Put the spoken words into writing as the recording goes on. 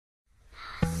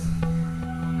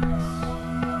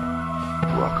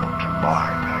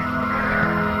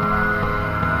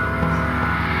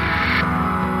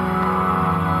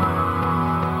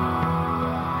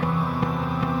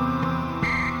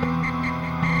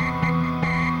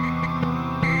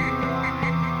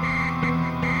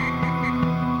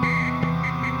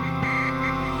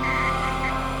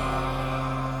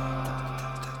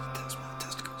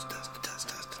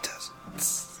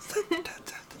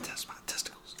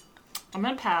I'm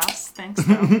gonna pass. Thanks,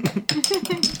 though.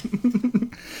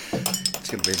 It's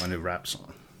gonna be my new rap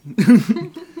song.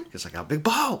 Because I got big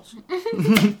balls.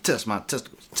 Test my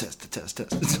testicles.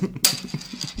 Test.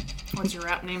 What's your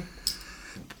rap name?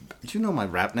 Do you know my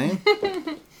rap name?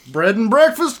 Bread and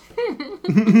breakfast.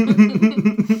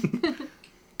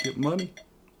 Get money.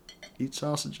 Eat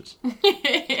sausages.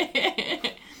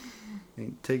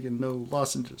 Ain't taking no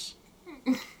lozenges.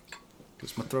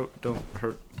 Because my throat don't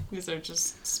hurt. These are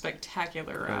just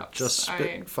spectacular raps. Just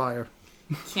spit fire.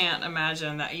 Can't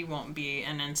imagine that you won't be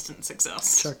an instant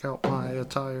success. Check out my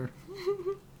attire.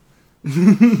 Did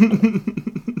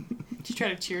you try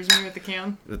to cheers me with the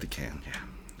can? With the can,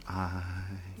 yeah.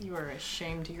 You are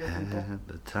ashamed to your people. Had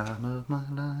the time of my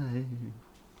life.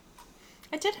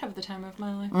 I did have the time of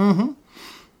my life. Mm-hmm.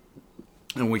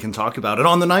 And we can talk about it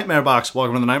on the Nightmare Box.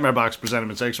 Welcome to the Nightmare Box, presented by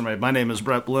Mistakes Were Made. My name is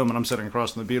Brett Bloom, and I'm sitting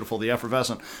across from the beautiful, the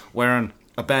effervescent, wearing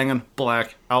a banging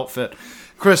black outfit,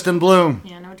 Kristen Bloom.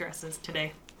 Yeah, no dresses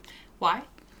today. Why?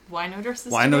 Why no dresses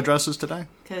today? Why no dresses today?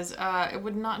 Because it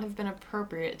would not have been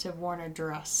appropriate to have worn a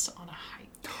dress on a hike.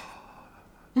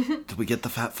 Did we get the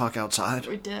fat fuck outside?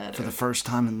 We did. For the first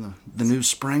time in the new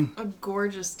spring? A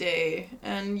gorgeous day.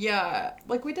 And yeah,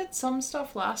 like we did some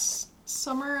stuff last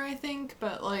summer, I think,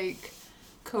 but like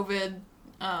COVID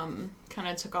kind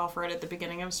of took off right at the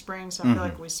beginning of spring, so I feel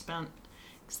like we spent,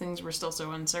 because things were still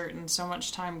so uncertain, so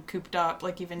much time cooped up,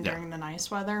 like even during the nice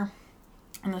weather.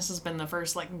 And this has been the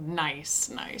first like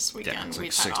nice weekend. Yeah, it's like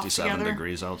we've had 67 off together.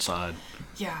 degrees outside.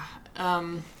 Yeah.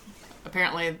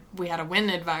 Apparently we had a wind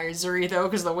advisory though,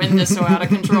 because the wind is so out of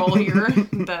control here.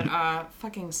 But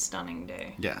fucking stunning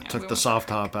day. Yeah, took the soft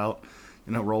top out.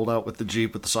 Rolled out with the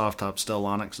Jeep with the soft top still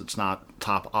on it, because it's not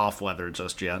top off weather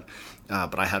just yet.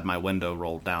 But I had my window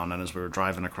rolled down, and as we were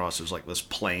driving across, there's like this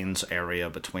plains area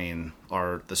between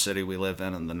the city we live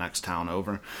in and the next town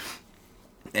over.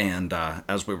 And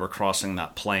as we were crossing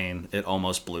that plain, it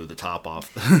almost blew the top off.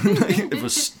 It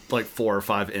was like 4 or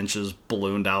 5 inches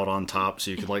ballooned out on top,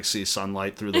 so you could like see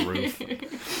sunlight through the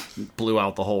roof. Blew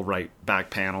out the whole right back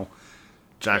panel.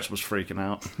 Jax was freaking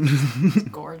out. It's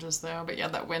gorgeous though, but yeah,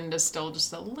 that wind is still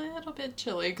just a little bit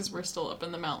chilly because we're still up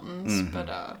in the mountains.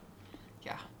 But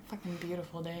yeah, fucking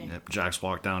beautiful day. Yep, Jax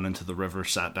walked down into the river,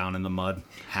 sat down in the mud,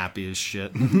 happy as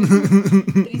shit.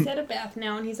 But he's had a bath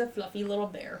now, and he's a fluffy little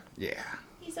bear. Yeah.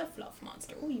 He's a fluff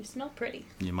monster. Oh, you smell pretty.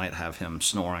 You might have him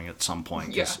snoring at some point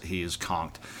because he is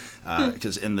conked.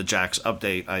 Because in the Jax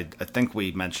update, I think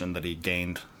we mentioned that he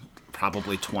gained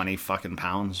probably 20 fucking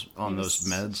pounds on those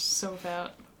meds. So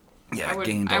fat. Yeah, I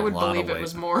would believe it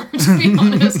was more, to be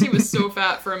honest. He was so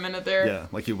fat for a minute there. Yeah,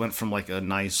 like he went from like a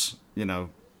nice, I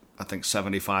think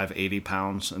 75, 80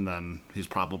 pounds, and then he's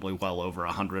probably well over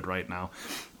 100 right now.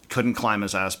 Couldn't climb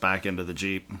his ass back into the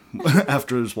Jeep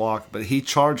after his walk, but he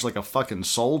charged like a fucking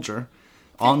soldier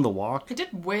on the walk. He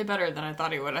did way better than I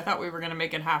thought he would. I thought we were going to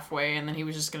make it halfway, and then he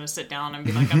was just going to sit down and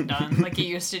be like, I'm done. Like he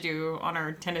used to do on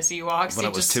our Tennessee walks. When He'd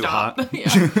it was just too stop. hot. Yeah,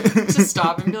 just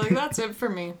stop and be like, that's it for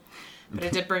me. But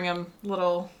it did bring him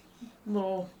little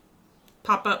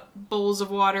pop-up bowls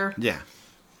of water. Yeah.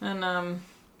 And,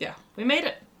 yeah, we made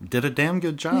it. Did a damn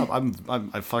good job.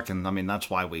 That's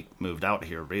why we moved out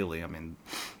here, really. I mean,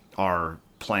 our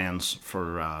plans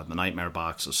for the Nightmare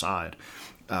Box aside,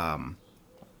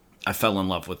 I fell in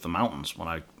love with the mountains when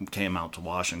I came out to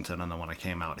Washington, and then when I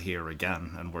came out here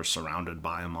again, and we're surrounded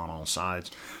by them on all sides.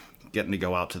 Getting to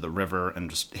go out to the river and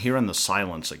just hearing the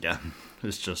silence again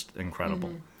is just incredible.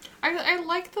 Mm-hmm. I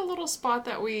like the little spot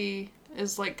that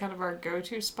is like kind of our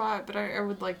go-to spot, but I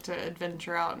would like to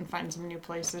adventure out and find some new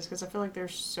places because I feel like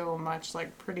there's so much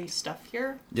like pretty stuff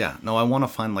here. Yeah, no, I want to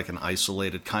find like an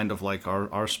isolated kind of like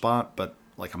our spot, but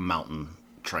like a mountain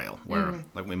trail where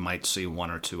like we might see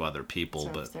 1 or 2 other people. So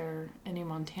but if there are any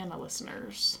Montana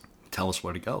listeners, tell us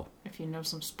where to go. If you know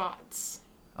some spots.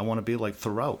 I want to be like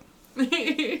Thoreau.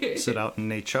 Sit out in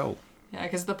nature. Yeah,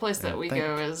 because the place that we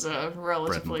go is a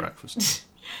relatively... Bread and breakfast.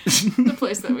 The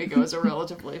place that we go is a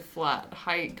relatively flat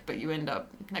hike, but you end up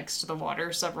next to the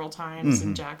water several times,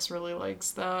 and Jax really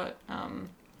likes that.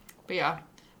 But yeah,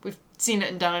 we've seen it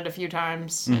and done it a few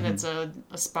times, and it's a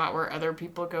spot where other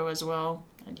people go as well.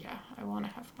 And yeah, I want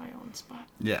to have my own spot.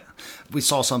 Yeah. We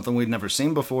saw something we'd never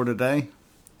seen before today.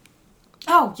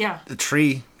 Oh, yeah. The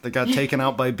tree that got taken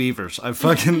out by beavers. I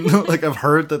fucking, I've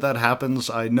heard that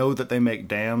happens. I know that they make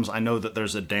dams. I know that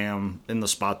there's a dam in the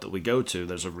spot that we go to.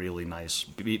 There's a really nice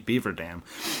beaver dam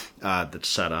that's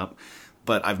set up.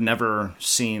 but I've never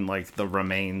seen like the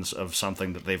remains of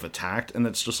something that they've attacked, and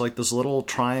it's just like this little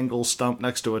triangle stump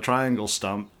next to a triangle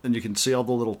stump, and you can see all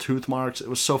the little tooth marks. It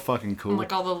was so fucking cool. And,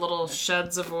 like all the little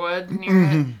sheds of wood near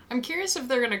it. I'm curious if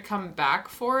they're gonna come back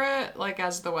for it, like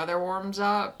as the weather warms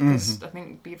up, because I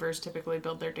think beavers typically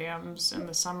build their dams in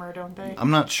the summer, don't they?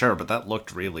 I'm not sure, but that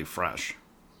looked really fresh.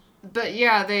 But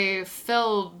yeah, they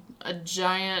felled a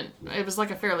giant. It was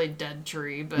like a fairly dead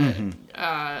tree, but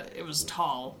it was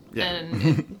tall. Yeah.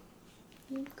 And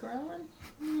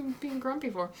growling, being grumpy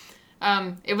for.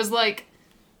 It was like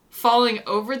falling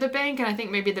over the bank, and I think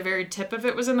maybe the very tip of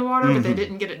it was in the water, but they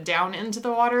didn't get it down into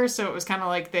the water, so it was kind of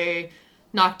like they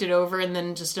knocked it over and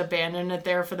then just abandoned it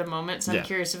there for the moment. So I'm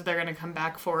curious if they're going to come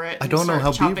back for it. I don't know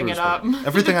how chopping beavers it up. work.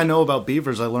 Everything I know about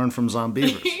beavers I learned from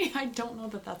Zombievers. I don't know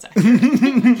that that's accurate.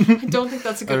 I don't think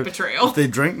that's a good portrayal. If they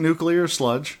drink nuclear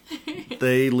sludge,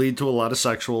 they lead to a lot of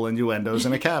sexual innuendos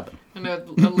in a cabin. And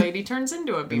a lady turns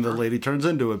into a beaver. And the lady turns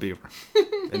into a beaver.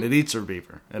 And it eats her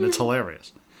beaver. And it's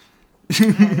hilarious.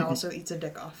 And it also eats a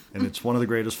dick off. And it's one of the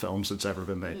greatest films that's ever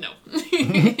been made. No.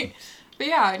 But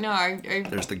yeah, no, I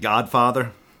There's The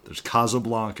Godfather, there's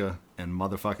Casablanca, and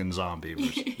motherfucking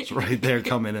Zombievers. It's right there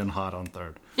coming in hot on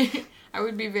third. I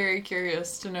would be very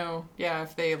curious to know,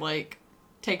 if they, like,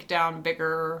 take down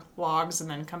bigger logs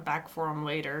and then come back for them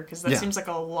later. Because that seems like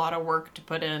a lot of work to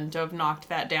put in to have knocked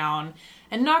that down.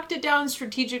 And knocked it down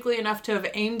strategically enough to have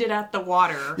aimed it at the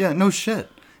water. Yeah, no shit.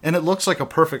 And it looks like a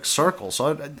perfect circle.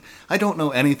 So I don't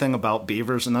know anything about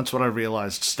beavers, and that's what I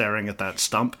realized staring at that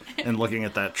stump and looking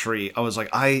at that tree. I was like,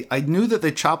 I knew that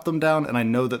they chopped them down, and I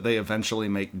know that they eventually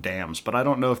make dams, but I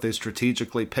don't know if they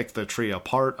strategically pick the tree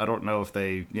apart. I don't know if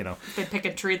they, If they pick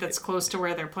a tree that's close to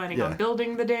where they're planning on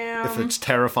building the dam. If it's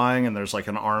terrifying and there's like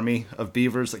an army of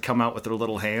beavers that come out with their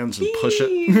little hands and push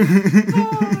it.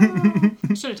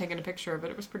 I should have taken a picture of it.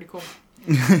 It was pretty cool.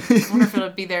 I wonder if it'll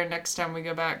be there next time we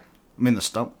go back. I mean, the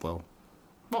stump will.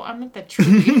 Well, I meant the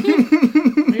tree.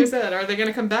 Like I said, are they going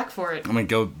to come back for it? I'm going to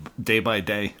go day by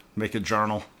day, make a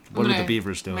journal. What are the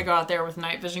beavers doing? I'm going to go out there with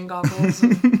night vision goggles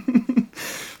and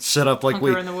sit up like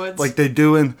in the woods. Like they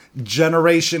do in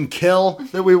Generation Kill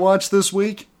that we watched this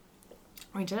week.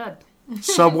 We did.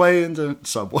 Segue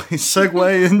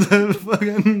into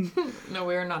fucking. No,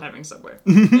 we are not having Subway.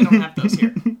 They don't have those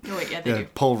here. Oh wait, they do.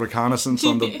 Pull reconnaissance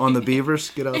on the beavers.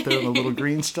 Get out there in the little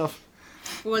green stuff.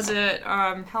 Was it,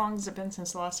 how long has it been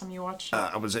since the last time you watched it?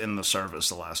 I was in the service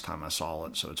the last time I saw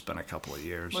it, so it's been a couple of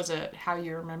years. Was it how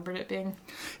you remembered it being?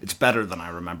 It's better than I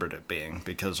remembered it being,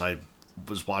 because I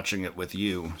was watching it with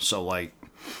you. So, like,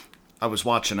 I was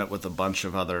watching it with a bunch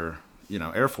of other,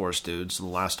 Air Force dudes the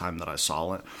last time that I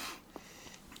saw it.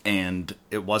 And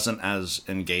it wasn't as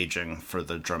engaging for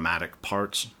the dramatic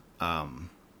parts.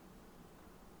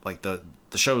 Like,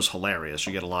 the show's hilarious.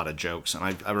 You get a lot of jokes,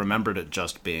 and I remembered it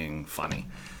just being funny,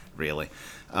 really.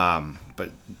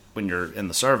 But when you're in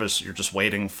the service, you're just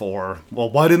waiting for, well,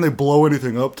 why didn't they blow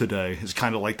anything up today? Is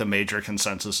kind of like the major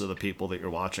consensus of the people that you're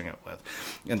watching it with.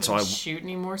 And so shoot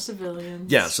any more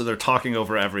civilians. Yeah, so they're talking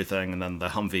over everything, and then the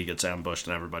Humvee gets ambushed,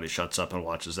 and everybody shuts up and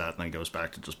watches that, and then goes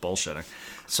back to just bullshitting.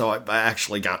 So I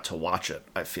actually got to watch it,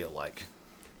 I feel like,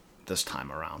 this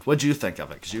time around. What'd you think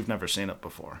of it? Because you've never seen it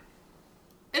before.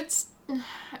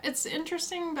 It's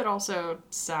interesting, but also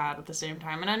sad at the same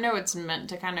time. And I know it's meant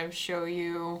to kind of show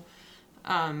you,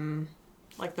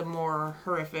 like, the more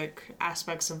horrific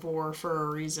aspects of war for a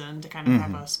reason, to kind of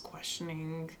have us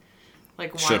questioning,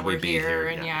 like, why Should we're we be here, here?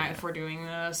 and Yeah. if we're doing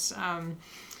this. I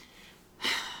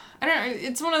don't know,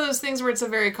 it's one of those things where it's a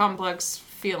very complex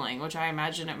feeling, which I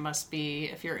imagine it must be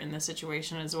if you're in the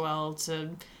situation as well, to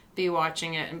be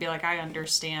watching it and be like, I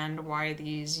understand why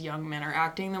these young men are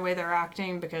acting the way they're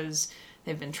acting, because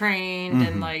they've been trained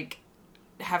and, like,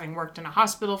 having worked in a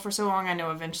hospital for so long, I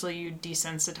know eventually you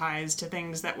desensitize to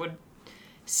things that would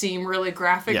seem really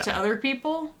graphic to other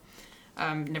people.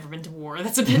 Never been to war,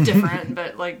 that's a bit different,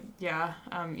 but, like,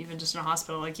 even just in a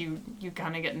hospital, like, you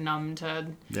kind of get numb to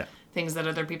things that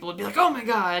other people would be like, oh my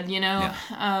god,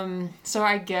 so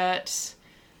I get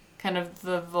kind of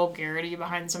the vulgarity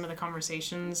behind some of the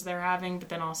conversations they're having, but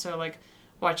then also, like,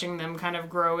 watching them kind of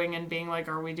growing and being like,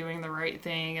 are we doing the right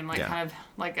thing? And, like, kind of,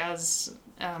 like, as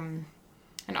an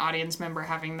audience member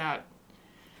having that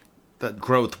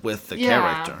growth with the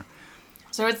character.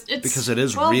 So it's because it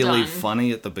is well really done.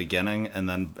 funny at the beginning, and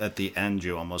then at the end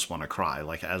you almost want to cry,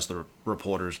 like, as the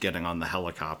reporter's getting on the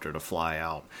helicopter to fly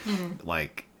out.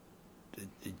 Like,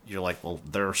 you're like, well,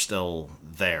 they're still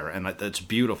there, and it's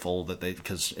beautiful that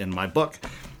because in my book,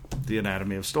 The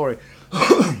Anatomy of Story,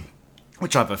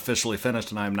 which I've officially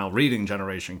finished, and I am now reading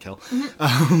Generation Kill,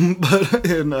 but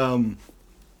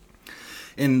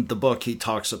In the book, he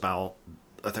talks about,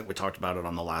 I think we talked about it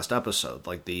on the last episode,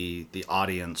 like the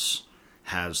audience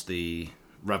has the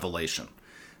revelation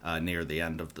near the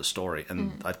end of the story.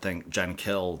 And I think Jen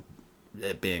Kill,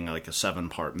 it being like a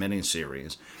 7-part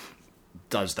miniseries,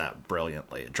 does that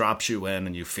brilliantly. It drops you in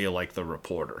and you feel like the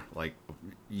reporter, like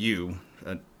you,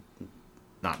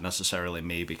 not necessarily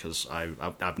me because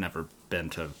I've never been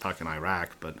to fucking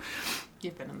Iraq, but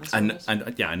You've been in the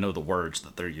service. I know the words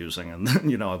that they're using,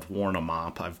 and I've worn a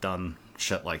mop, I've done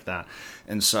shit like that,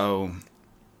 and so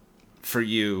for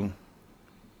you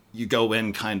go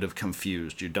in kind of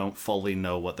confused. You don't fully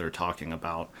know what they're talking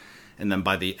about, and then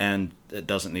by the end, it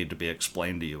doesn't need to be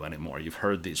explained to you anymore. You've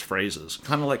heard these phrases,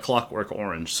 kind of like Clockwork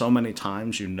Orange. So many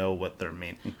times you know what they're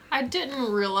meaning. I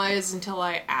didn't realize until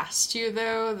I asked you,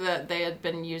 though, that they had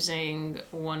been using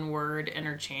one word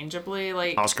interchangeably.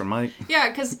 Like Oscar Mike? Yeah,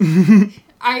 because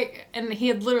and he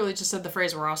had literally just said the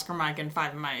phrase, we're Oscar Mike and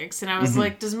 5 mics. And I was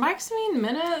like, does mics mean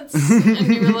minutes?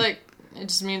 And you were like, it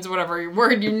just means whatever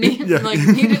word you need, need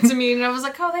it to mean. And I was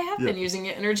like, oh, they have been using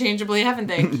it interchangeably, haven't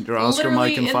they? You're Oscar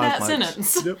Mike and 5 in that mics.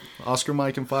 Sentence. Yep. Oscar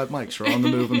Mike and 5 mics. You're on the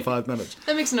move in 5 minutes.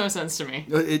 That makes no sense to me.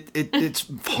 It's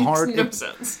hard. Makes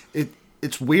no sense.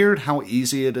 It's weird how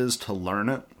easy it is to learn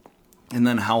it, and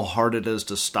then how hard it is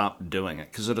to stop doing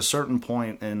it. Because at a certain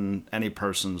point in any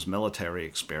person's military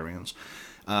experience,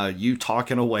 you talk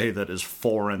in a way that is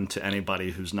foreign to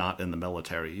anybody who's not in the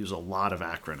military. You use a lot of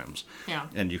acronyms. Yeah.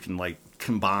 And you can,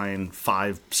 combine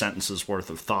 5 sentences worth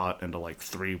of thought into,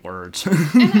 3 words.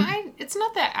 And it's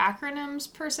not the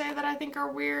acronyms, per se, that I think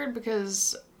are weird,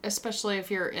 because especially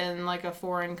if you're in, a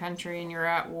foreign country and you're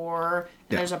at war,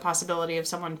 and there's a possibility of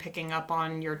someone picking up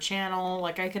on your channel,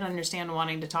 I can understand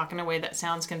wanting to talk in a way that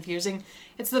sounds confusing.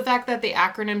 It's the fact that the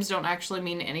acronyms don't actually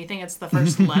mean anything. It's the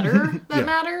first letter that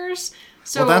matters.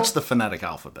 So, well, that's the phonetic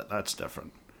alphabet. That's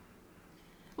different.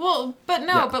 Well, but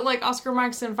Oscar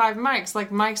Mike's and 5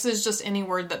 mics. Mike's is just any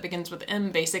word that begins with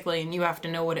M, basically, and you have to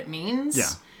know what it means. Yeah.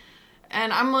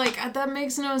 And I'm like, that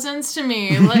makes no sense to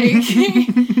me.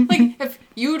 If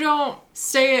you don't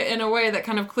say it in a way that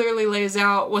kind of clearly lays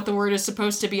out what the word is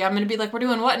supposed to be, I'm going to be like, we're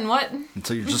doing what and what? And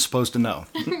so you're just supposed to know.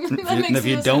 And if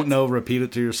you don't know, repeat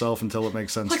it to yourself until it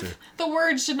makes sense to you. The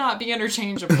words should not be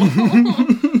interchangeable.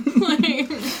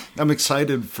 I'm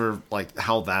excited for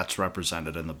how that's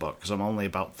represented in the book, because I'm only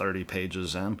about 30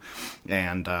 pages in,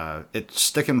 and it's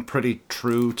sticking pretty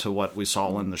true to what we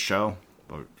saw in the show.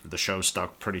 Or the show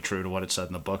stuck pretty true to what it said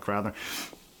in the book, rather.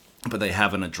 But they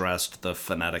haven't addressed the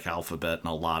phonetic alphabet and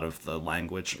a lot of the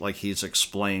language. He's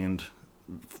explained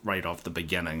right off the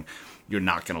beginning, you're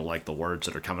not going to like the words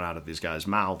that are coming out of these guys'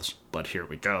 mouths, but here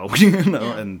we go.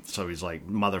 Yeah. And so he's like,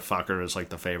 motherfucker is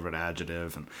the favorite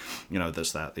adjective, and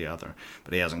this, that, the other.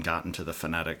 But he hasn't gotten to the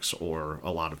phonetics or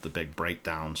a lot of the big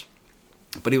breakdowns.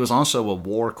 But he was also a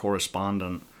war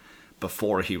correspondent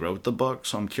before he wrote the book,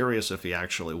 so I'm curious if he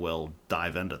actually will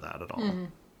dive into that at all. Mm-hmm.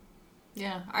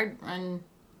 Yeah,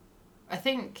 I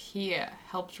think he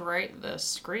helped write the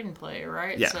screenplay,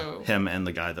 right? Yeah, so, him and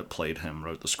the guy that played him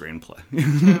wrote the screenplay.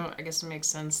 So I guess it makes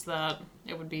sense that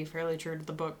it would be fairly true to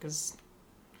the book, because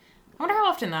I wonder how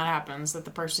often that happens, that the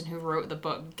person who wrote the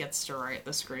book gets to write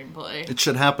the screenplay. It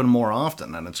should happen more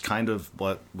often, and it's kind of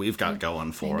what we've got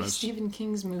going for Maybe us. Stephen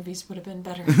King's movies would have been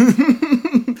better.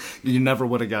 You never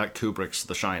would have got Kubrick's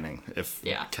The Shining if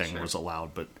King sure. was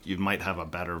allowed, but you might have a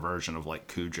better version of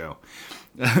Cujo.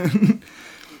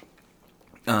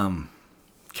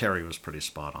 Carrie was pretty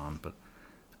spot on, but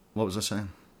what was I saying?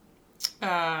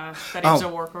 That he was a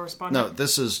war correspondent? No,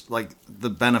 this is the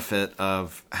benefit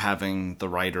of having the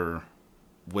writer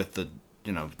with the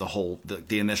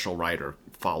initial writer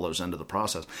follows into the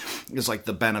process. It's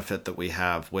the benefit that we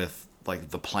have with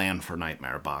the plan for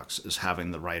Nightmare Box is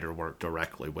having the writer work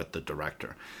directly with the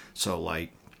director. So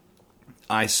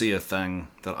I see a thing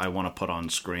that I want to put on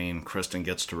screen. Kristen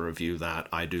gets to review that.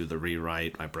 I do the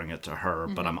rewrite. I bring it to her,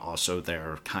 but I'm also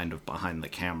there kind of behind the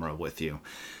camera with you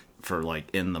for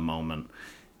in the moment.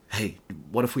 Hey,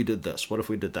 what if we did this? What if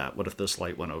we did that? What if this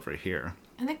light went over here?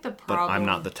 I think the problem... But I'm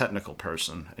not the technical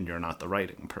person, and you're not the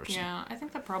writing person. Yeah, I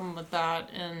think the problem with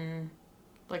that in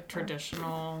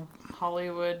traditional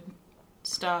Hollywood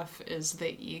stuff is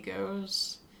the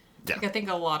egos. Yeah. I think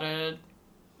a lot of...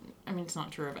 I mean, it's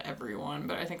not true of everyone,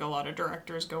 but I think a lot of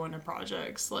directors go into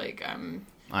projects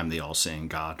I'm the all-seeing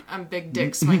God. I'm big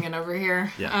dick swinging over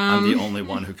here. Yeah, I'm the only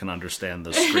one who can understand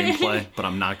the screenplay, but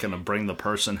I'm not going to bring the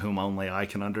person whom only I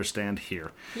can understand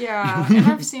here. Yeah, and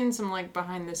I've seen some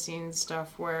behind-the-scenes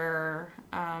stuff where,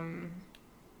 and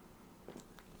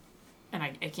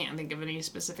I can't think of any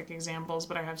specific examples,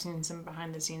 but I have seen some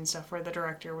behind-the-scenes stuff where the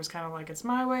director was kind of it's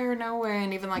my way or no way,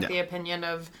 and even the opinion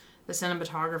of the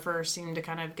cinematographer seemed to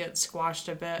kind of get squashed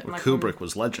a bit. And, like, Kubrick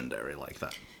was legendary like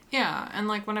that. Yeah, and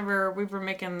like whenever we were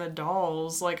making the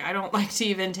dolls, like I don't like to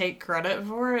even take credit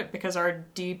for it because our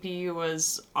DP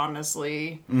was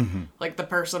honestly like the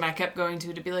person I kept going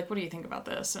to be like, what do you think about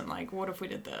this? And like, what if we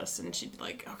did this? And she'd be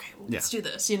like, okay, well, let's do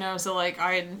this, you know? So like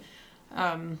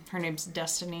her name's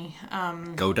Destiny.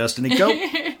 Go Destiny, go!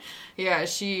 Yeah,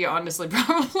 she honestly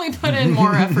probably put in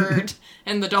more effort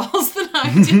in the dolls than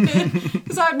I did.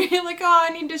 Because I'd be like, oh, I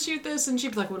need to shoot this. And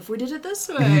she'd be like, what if we did it this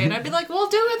way? And I'd be like, well,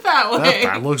 do it that way.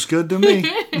 That looks good to me.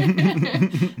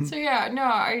 So yeah, no,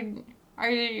 I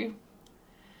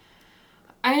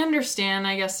understand,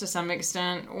 I guess, to some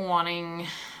extent, wanting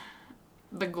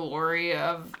the glory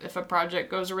of if a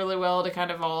project goes really well to kind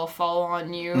of all fall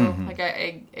on you. Like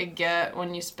I get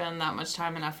when you spend that much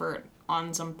time and effort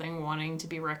on something wanting to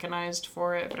be recognized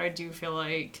for it, but I do feel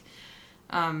like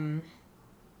on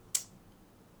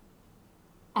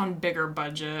bigger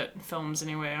budget films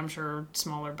anyway, I'm sure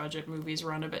smaller budget movies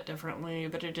run a bit differently,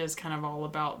 but it is kind of all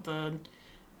about the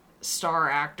star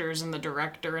actors and the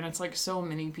director, and it's like so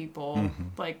many people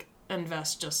like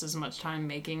invest just as much time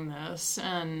making this,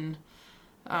 and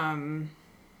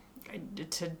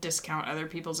to discount other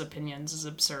people's opinions is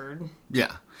absurd.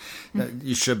 Yeah.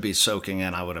 You should be soaking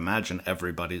in, I would imagine,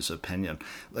 everybody's opinion.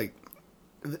 Like,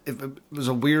 it was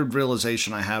a weird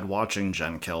realization I had watching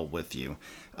Gen Kill with you,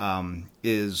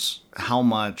 is how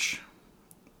much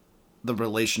the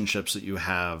relationships that you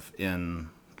have in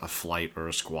a flight or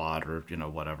a squad or, you know,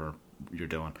 whatever you're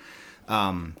doing,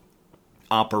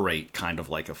 operate kind of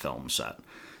like a film set.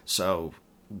 So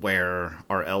where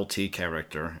our LT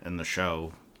character in the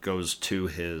show goes to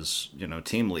his, you know,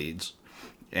 team leads,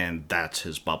 and that's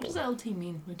his bubble. What does LT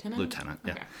mean? Lieutenant? Lieutenant,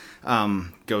 yeah. Okay.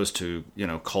 Goes to, you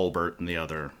know, Colbert and the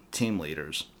other team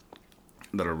leaders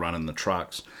that are running the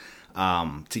trucks,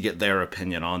 to get their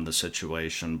opinion on the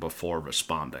situation before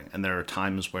responding. And there are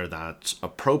times where that's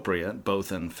appropriate, both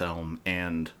in film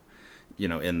and, you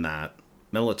know, in that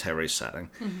military setting.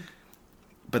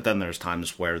 But then there's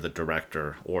times where the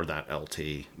director or that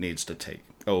LT needs to take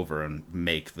over and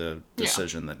make the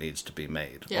decision that needs to be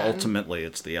made. Yeah, ultimately,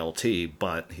 it's the LT,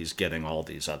 but he's getting all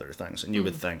these other things. And you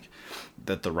would think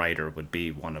that the writer would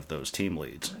be one of those team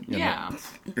leads. You know,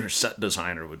 your set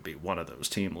designer would be one of those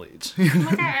team leads.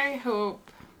 Like, I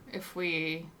hope if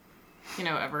we, you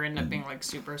know, ever end up being like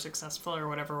super successful or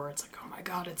whatever, where it's like, oh my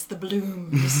god, it's the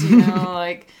Blooms, you know,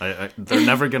 like they're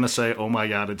never gonna say, oh my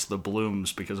god, it's the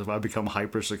Blooms, because if I become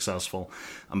hyper successful,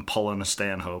 I'm pulling a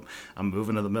Stanhope, I'm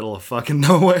moving to the middle of fucking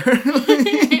nowhere.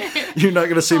 You're not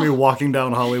gonna see me walking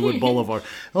down Hollywood Boulevard.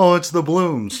 Oh, it's the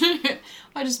Blooms.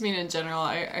 I just mean in general,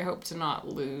 I hope to not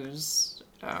lose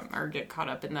or get caught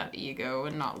up in that ego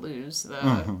and not lose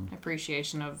the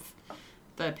appreciation of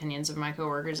the opinions of my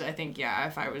coworkers. I think, yeah,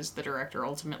 if I was the director,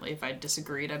 ultimately, if I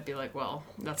disagreed, I'd be like, well,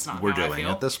 that's not We're how I doing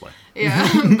feel. it this way. Yeah,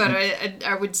 but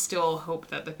I would still hope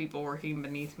that the people working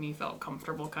beneath me felt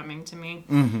comfortable coming to me.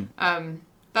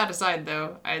 That aside,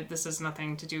 though, this has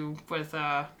nothing to do with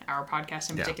our podcast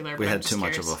in particular. We had too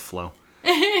much of a flow.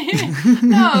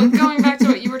 No, going back to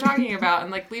what you were talking about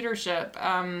and like leadership,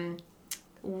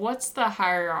 what's the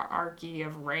hierarchy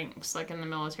of ranks like in the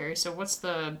military? So what's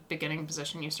the beginning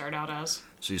position you start out as?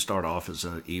 So you start off as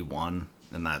an E1,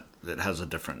 and that it has a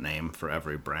different name for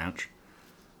every branch.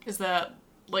 Is that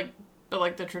like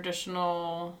the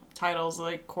traditional titles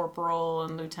like corporal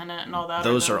and lieutenant and all that?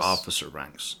 Those are officer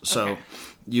ranks. So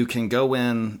you can go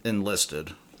in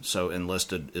enlisted. So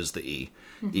enlisted is the E,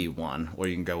 E1, or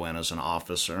you can go in as an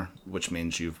officer, which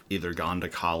means you've either gone to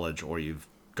college or you've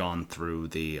gone through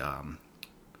the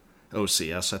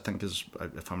OCS, I think is,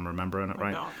 if I'm remembering it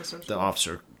right. The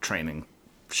officer training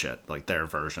shit, like their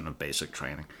version of basic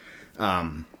training.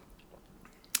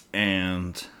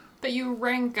 And... But you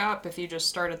rank up if you just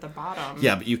start at the bottom.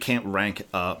 Yeah, but you can't rank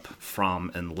up from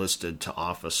enlisted to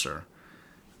officer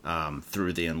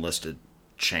through the enlisted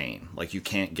chain. Like, you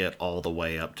can't get all the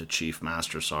way up to Chief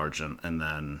Master Sergeant, and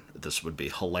then this would be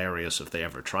hilarious if they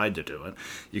ever tried to do it.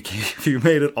 You can't, if you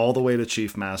made it all the way to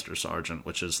Chief Master Sergeant,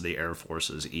 which is the Air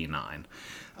Force's E9.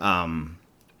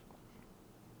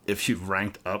 If you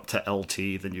ranked up to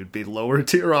LT, then you'd be lower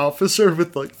tier officer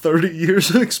with like 30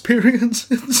 years of experience.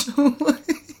 And so, like,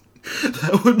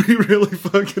 that would be really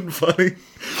fucking funny.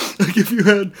 Like if you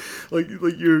had like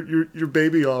your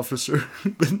baby officer,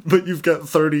 but you've got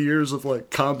 30 years of like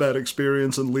combat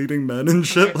experience and leading men and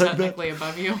shit like that. Technically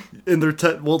above you. And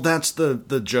they're well, that's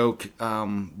the joke.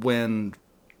 When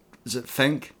is it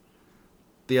Fink,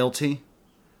 the LT?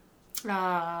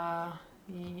 I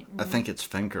think it's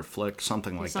Fink or Flick,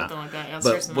 something like that. Yeah,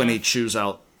 but when he chews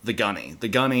out the gunny. The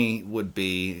gunny would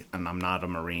be, and I'm not a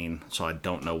Marine, so I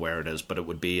don't know where it is, but it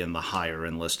would be in the higher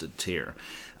enlisted tier.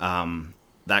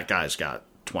 That guy's got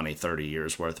 20, 30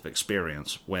 years worth of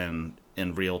experience, when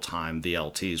in real time the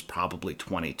LT's probably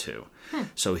 22.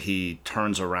 So he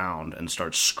turns around and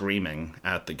starts screaming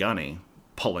at the gunny,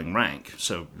 pulling rank.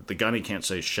 So the gunny can't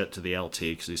say shit to the LT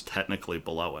because he's technically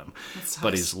below him,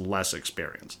 but he's less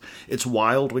experienced. It's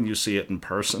wild when you see it in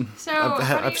person. So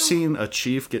I've seen a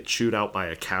chief get chewed out by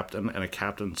a captain, and a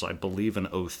captain's, I believe, in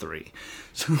 03.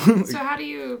 So how do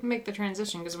you make the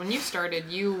transition? Because when you started,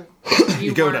 you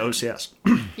go to OCS.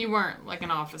 You weren't like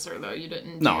an officer, though. You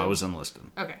didn't. No, I was enlisted.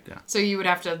 Okay. Yeah. So you would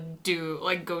have to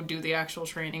go do the actual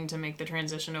training to make the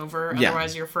transition over. Yeah.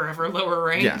 Otherwise, you're forever lower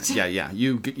ranked. Yeah.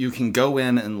 You can go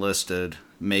in enlisted,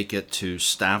 make it to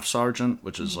staff sergeant,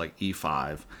 which is like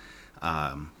E5,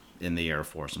 in the Air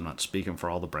Force. I'm not speaking for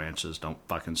all the branches. Don't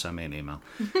fucking send me an email.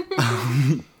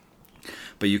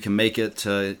 But you can make it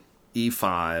to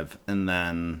E5 and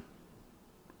then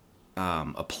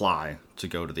apply to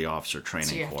go to the officer training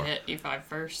So you have corps. to hit E5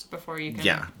 first before you can.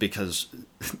 Yeah, because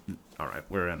all right,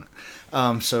 we're in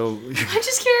it. So I'm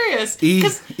just curious.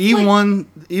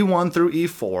 E1 through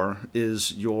E4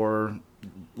 is your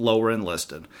lower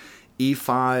enlisted.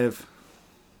 E5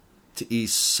 to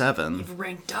E7. You've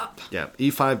ranked up. Yeah,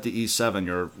 E5 to E7.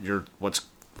 You're what's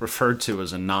referred to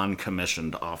as a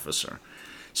non-commissioned officer.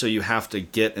 So you have to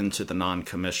get into the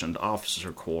non-commissioned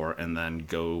officer corps and then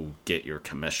go get your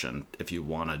commission if you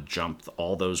want to jump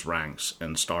all those ranks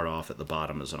and start off at the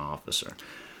bottom as an officer.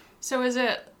 So is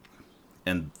it...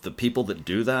 And the people that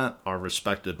do that are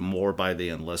respected more by the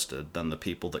enlisted than the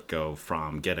people that go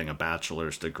from getting a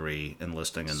bachelor's degree,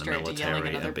 enlisting in the Straight to yelling military,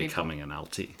 at other and becoming an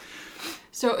LT.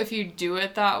 So if you do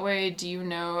it that way, do you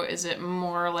know, is it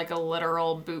more like a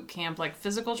literal boot camp, like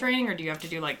physical training, or do you have to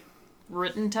do like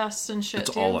written tests and shit It's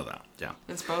too? all of that, yeah.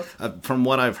 It's both? From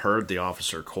what I've heard, the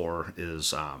officer corps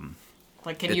is...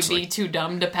 like, can you it's be like- too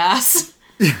dumb to pass?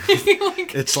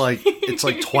 It's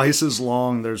like twice as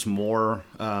long. There's more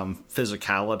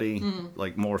physicality,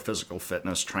 like more physical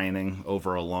fitness training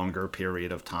over a longer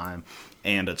period of time,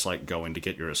 and it's like going to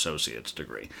get your associate's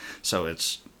degree. So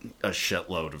it's a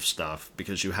shitload of stuff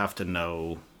because you have to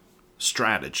know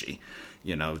strategy.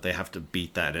 You know, they have to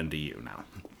beat that into you now.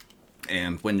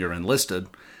 And when you're enlisted,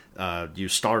 you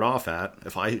start off at,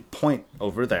 if I point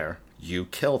over there, you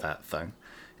kill that thing.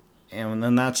 And when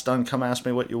then that's done, come ask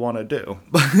me what you want to do.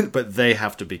 But they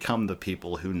have to become the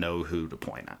people who know who to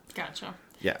point at. Gotcha.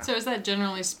 Yeah. So is that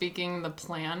generally speaking the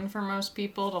plan for most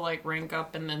people to like rank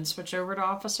up and then switch over to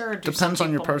officer? Or do some Depends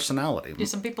on your people- personality. Do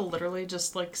some people literally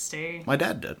just like stay? My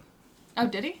dad did. Oh,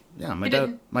 did he? Yeah, my He dad.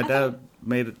 didn't? My I dad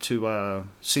made it to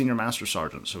senior master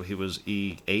sergeant, so he was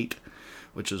E8,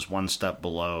 which is one step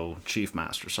below chief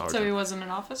master sergeant. So he wasn't an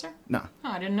officer? No, Oh,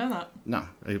 I didn't know that. no,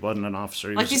 he wasn't an officer.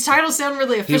 He Like was, these titles sound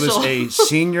really he official. was a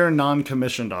senior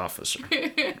non-commissioned officer,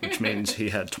 which means he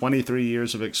had 23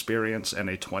 years of experience, and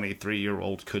a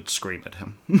 23-year-old could scream at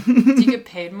him. Do you get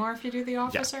paid more if you do the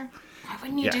officer? Why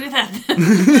wouldn't you Yeah. do that then?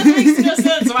 That makes no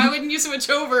sense. Why wouldn't you switch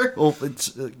over? Well, it's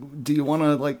do you want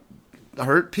to like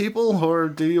hurt people, or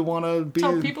do you want to be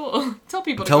Tell people to tell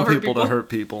go hurt people to hurt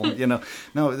people? You know,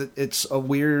 no, it's a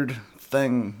weird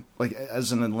thing. Like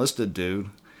as an enlisted dude,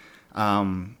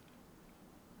 the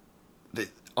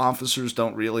officers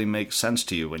don't really make sense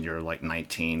to you when you're like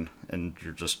 19 and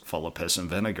you're just full of piss and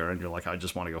vinegar, and you're like, I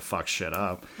just want to go fuck shit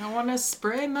up. I want to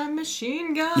spray my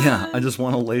machine gun. Yeah, I just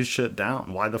want to lay shit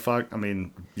down. Why the fuck? I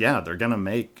mean, yeah, they're gonna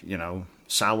make, you know,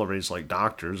 salaries like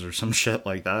doctors or some shit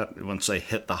like that once they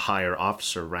hit the higher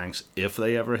officer ranks, if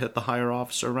they ever hit the higher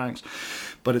officer ranks.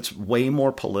 But it's way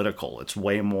more political. It's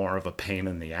way more of a pain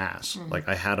in the ass. Like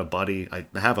I have a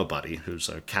buddy who's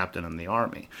a captain in the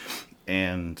Army,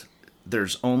 and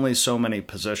there's only so many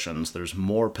positions. There's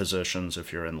more positions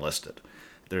if you're enlisted.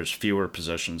 There's fewer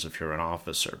positions if you're an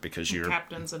officer because you're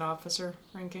Captain's an officer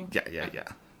ranking. yeah.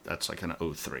 That's like an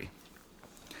 03.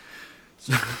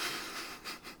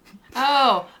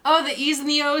 Oh, the E's and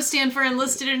the O's stand for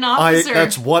enlisted and officer.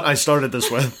 That's what I started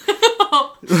this with.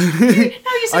 No, you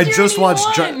said I you're just an watched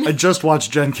E1. I just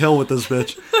watched Jen Kill with this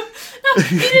bitch.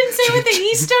 You didn't say what the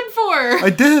E stood for. I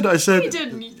did. I said You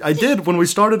didn't. I did when we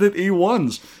started at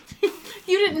E1s.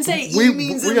 You didn't say E We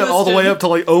means got all the way enlisted. up to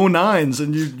like 09s,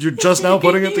 and you're just now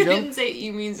putting it You together. didn't say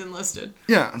E means enlisted.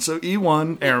 Yeah. So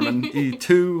E1 airman,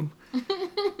 E2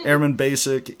 airman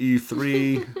basic,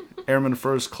 E3 airman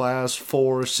first class,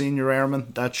 4 senior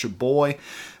airman. That's your boy.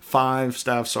 5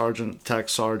 staff sergeant, tech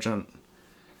sergeant.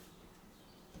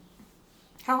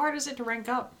 How hard is it to rank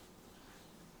up?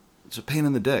 It's a pain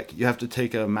in the dick. You have to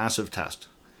take a massive test.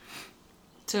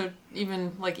 to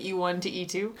even like E1 to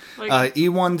E2? Like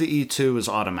E1 to E2 is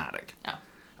automatic. oh,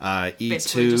 E2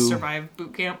 basically just survive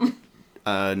boot camp.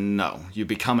 No, you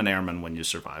become an airman when you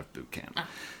survive boot camp.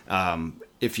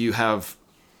 If you have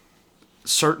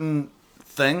certain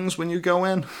things when you go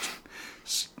in,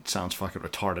 sounds fucking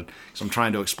retarded because I'm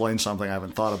trying to explain something I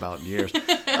haven't thought about in years.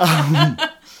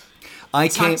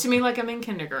 Talk to me like I'm in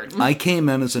kindergarten. I came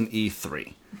in as an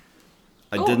E3.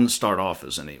 I didn't start off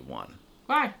as an E1.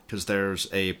 Why? Because there's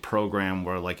a program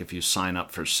where, like, if you sign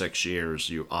up for 6 years,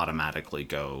 you automatically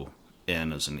go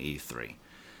in as an E3.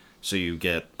 So you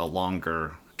get a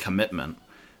longer commitment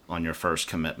on your first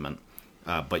commitment,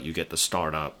 but you get to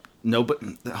start up.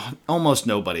 Almost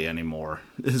nobody anymore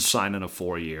is signing a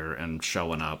 4-year and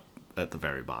showing up at the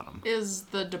very bottom. Is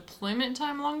the deployment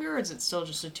time longer, or is it still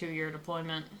just a 2-year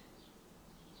deployment?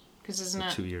 Because isn't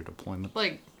it 2-year deployment?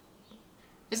 like?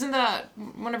 Isn't that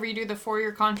whenever you do the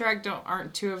 4-year contract,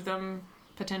 aren't 2 of them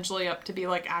potentially up to be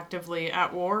like actively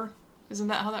at war? Isn't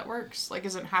that how that works? Like,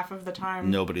 isn't half of the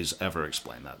time? Nobody's ever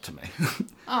explained that to me.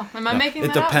 Oh, am I making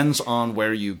that It depends on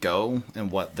where you go and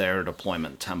what their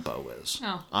deployment tempo is.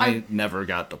 Oh, I never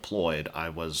got deployed. I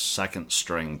was second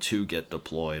string to get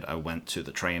deployed. I went to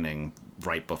the training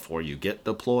right before you get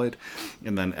deployed,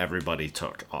 and then everybody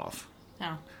took off.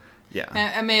 Oh. Yeah.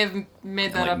 I may have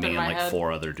made that Like up me in and my like head.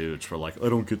 4 other dudes were like, I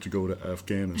don't get to go to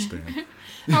Afghanistan.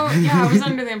 Oh, yeah, I was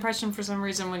under the impression for some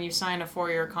reason when you sign a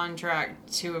 4-year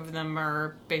contract, 2 of them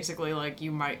are basically like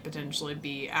you might potentially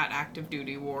be at active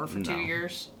duty war for 2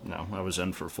 years. No, I was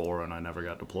in for 4 and I never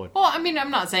got deployed. Well, I mean,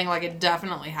 I'm not saying like it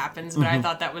definitely happens, but I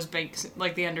thought that was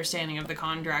like the understanding of the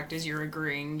contract is you're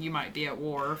agreeing you might be at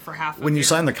war for half of When you your...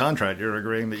 sign the contract, you're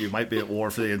agreeing that you might be at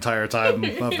war for the entire time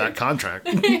of that contract.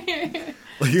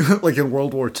 Like in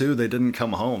World War II, they didn't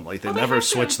come home. Like they never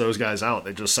switched those guys out.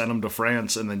 They just sent them to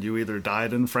France, and then you either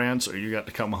died in France or you got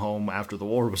to come home after the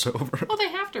war was over. Well, they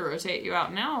have to rotate you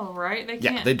out now, right? They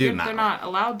can't. Yeah, they do now. They're not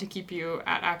allowed to keep you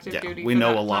at active duty. We for know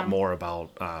that a lot time. more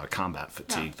about combat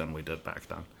fatigue than we did back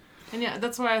then. And yeah,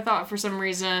 that's why I thought for some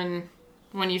reason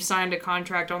when you signed a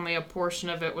contract, only a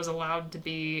portion of it was allowed to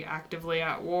be actively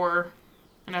at war.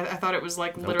 And I thought it was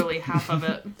like literally half of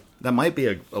it. That might be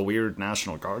a weird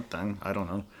National Guard thing. I don't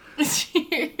know.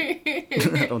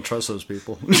 I don't trust those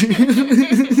people.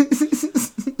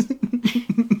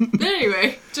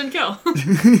 Anyway, Jen Kill.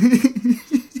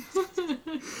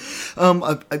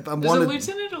 I Is wanted... a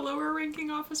lieutenant a lower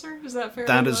ranking officer? Is that fair?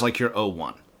 That is like your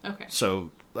O1. Okay. So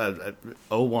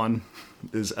O1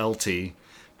 is LT.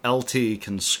 LT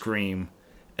can scream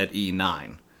at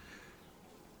E9.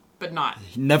 But not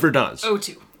He never does.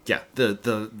 O2. Yeah,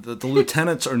 the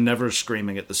lieutenants are never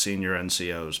screaming at the senior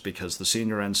NCOs because the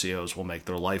senior NCOs will make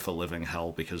their life a living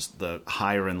hell because the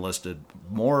higher enlisted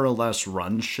more or less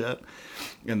run shit,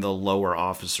 and the lower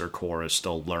officer corps is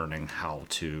still learning how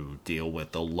to deal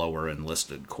with the lower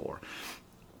enlisted corps.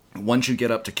 Once you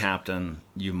get up to captain,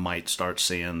 you might start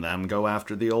seeing them go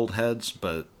after the old heads,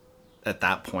 but at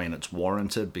that point it's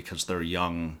warranted because they're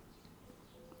young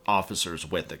officers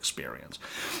with experience.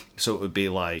 So it would be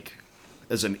like,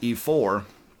 as an E4,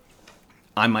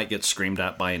 I might get screamed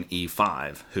at by an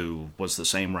E5 who was the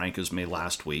same rank as me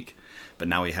last week, but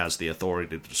now he has the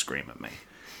authority to scream at me.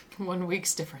 1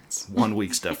 week's difference. 1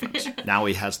 week's difference. Now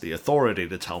he has the authority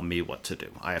to tell me what to do.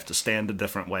 I have to stand a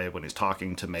different way when he's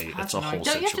talking to me. That's It's a annoying. whole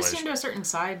Don't you situation. have to stand to a certain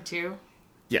side too?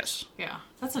 Yes. Yeah,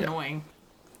 that's annoying.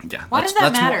 Yeah. Why does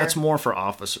that matter? That's more for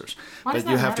officers. Why does But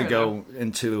you that have to matter, go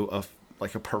into a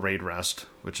parade rest,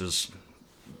 which is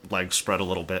legs spread a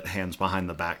little bit, hands behind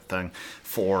the back thing,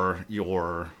 for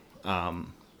your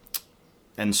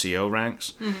NCO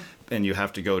ranks, and you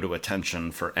have to go to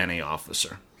attention for any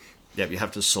officer. Yeah, you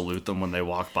have to salute them when they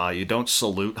walk by. You don't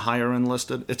salute higher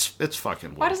enlisted. It's fucking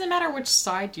weird. Why does it matter which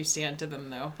side you stand to them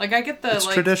though? Like I get the It's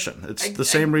tradition. It's the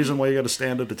same reason why you got to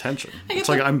stand at attention. get It's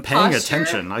like the I'm paying posture.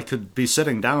 attention. I could be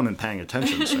sitting down and paying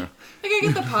attention, sir. Like I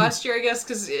get the posture, I guess,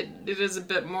 because it is a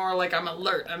bit more like I'm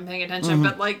alert, I'm paying attention,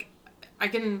 but like I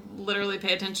can literally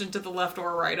pay attention to the left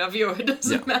or right of you. It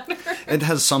doesn't matter. It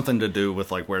has something to do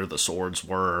with like where the swords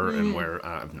were and where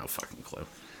I have no fucking clue.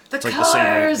 The It's like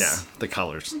colors. the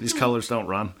colors. These colors don't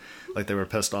run. Like they were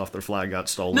pissed off their flag got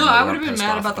stolen. No, They I weren't would've been pissed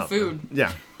mad off about the food.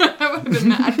 Yeah, I would have been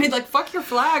mad. I'd be like, "Fuck your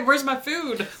flag! Where's my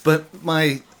food?" but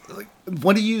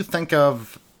what do you think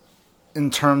of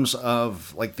in terms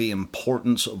of like the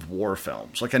importance of war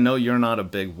films? Like I know you're not a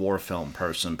big war film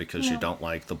person because you don't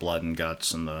like the blood and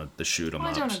guts and the shoot 'em I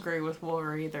ups. don't agree with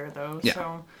war either, though. Yeah.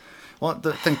 So Well,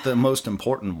 I think the most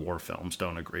important war films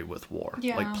don't agree with war.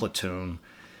 Yeah. Like Platoon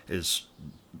is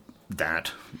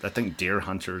that. I think Deer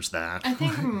Hunter's that. I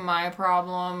think my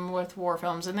problem with war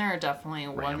films, and there are definitely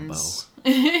Rambo. ones.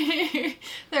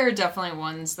 There are definitely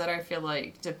ones that I feel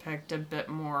like depict a bit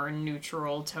more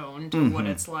neutral tone to what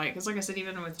it's like. Because like I said,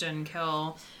 even with Jen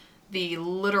Kill, the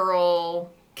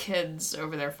literal kids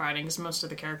over there fighting, because most of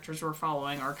the characters we're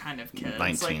following are kind of kids.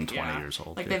 19, 20 years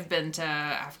old. Like, they've been to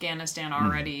Afghanistan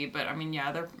already, but I mean,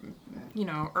 yeah, they're,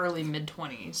 early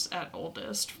mid-20s at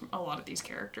oldest, a lot of these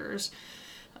characters.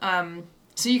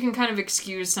 So you can kind of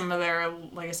excuse some of their,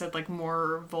 like I said, like,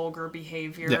 more vulgar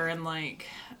behavior, and, like,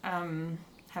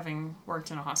 having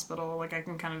worked in a hospital, like, I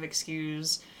can kind of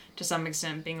excuse, to some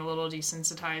extent, being a little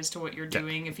desensitized to what you're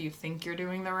doing if you think you're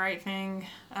doing the right thing.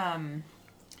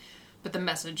 But the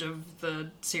message of the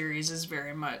series is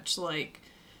very much, like,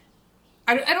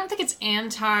 I don't think it's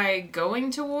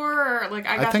anti-going to war. Like,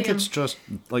 I think it's just,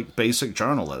 like, basic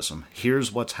journalism.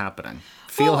 Here's what's happening.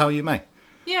 Feel how you may.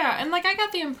 Yeah, and, like, I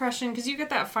got the impression, because you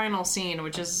get that final scene,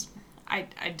 which is,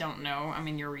 I don't know. I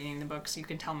mean, you're reading the book, so you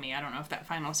can tell me. I don't know if that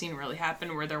final scene really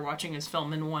happened, where they're watching his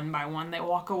film, and one by one they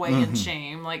walk away in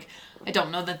shame. Like, I don't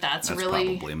know that's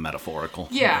really... probably metaphorical.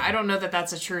 Yeah, I don't know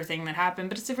that's a true thing that happened,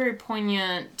 but it's a very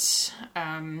poignant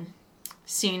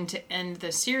scene to end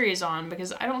the series on,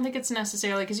 because I don't think it's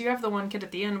necessarily... Because you have the one kid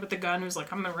at the end with the gun who's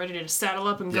like, I'm ready to saddle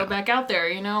up and go back out there,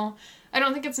 I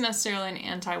don't think it's necessarily an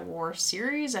anti-war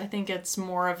series. I think it's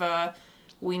more of a...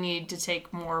 We need to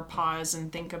take more pause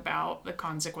and think about the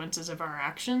consequences of our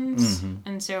actions.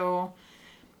 And so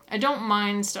I don't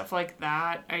mind stuff like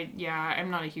that. I'm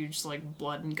not a huge, like,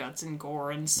 blood and guts and gore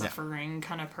and suffering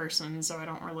kind of person, so I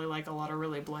don't really like a lot of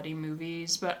really bloody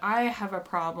movies. But I have a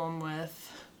problem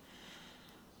with,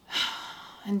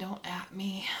 and don't at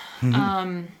me,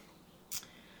 the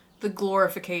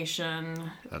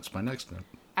glorification. That's my next note.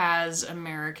 As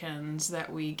Americans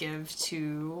that we give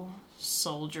to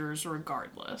soldiers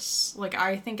regardless. Like,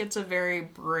 I think it's a very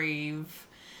brave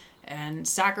and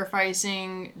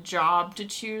sacrificing job to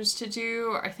choose to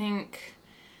do. I think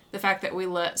the fact that we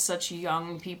let such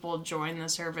young people join the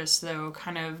service, though,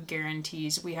 kind of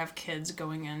guarantees we have kids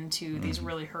going into these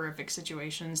really horrific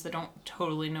situations that don't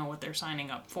totally know what they're signing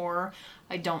up for.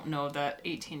 I don't know that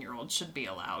 18-year-olds should be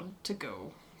allowed to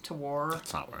go to war.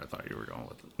 That's not where I thought you were going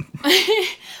with it.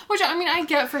 Which, I mean, I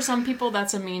get for some people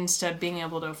that's a means to being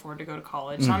able to afford to go to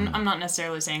college. So I'm not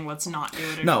necessarily saying let's not do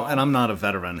it at all. No, and I'm not a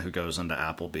veteran who goes into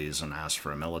Applebee's and asks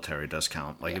for a military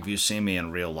discount. Like, if you see me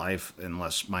in real life,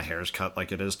 unless my hair's cut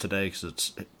like it is today, because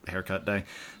it's haircut day,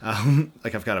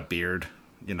 like, I've got a beard,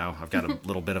 I've got a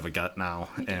little bit of a gut now,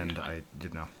 and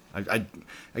I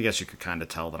guess you could kind of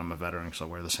tell that I'm a veteran because I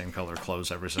wear the same color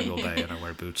clothes every single day and I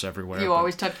wear boots everywhere. You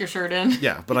always tuck your shirt in.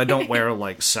 Yeah, but I don't wear,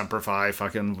 like, Semper Fi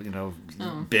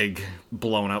fucking, big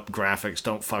blown up graphics.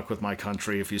 Don't fuck with my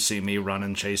country if you see me run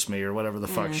and chase me or whatever the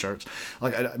fuck shirts.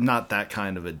 Like, I'm not that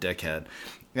kind of a dickhead.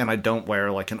 And I don't wear,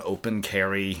 like, an open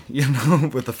carry,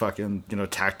 with the fucking,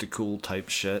 tactical type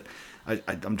shit.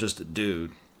 I'm just a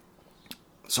dude.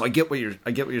 So I get what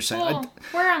you're saying. Well,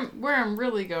 where I'm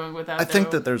really going with that, I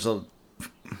think that there's and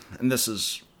this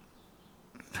is,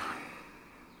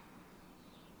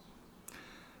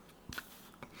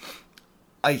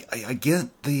 I get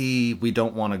we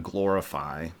don't want to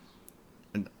glorify,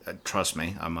 and trust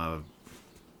me, I'm a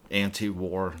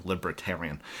anti-war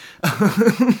libertarian.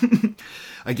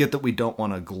 I get that we don't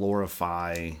want to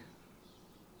glorify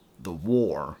the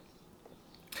war,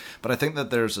 but I think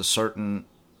that there's a certain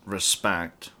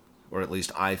respect, or at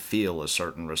least I feel a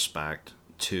certain respect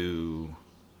to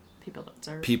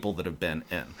people that have been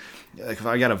in. Like, if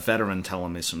I got a veteran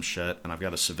telling me some shit and I've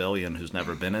got a civilian who's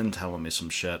never been in telling me some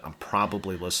shit, I'm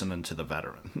probably listening to the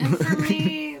veteran. And for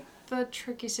me, the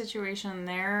tricky situation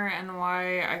there and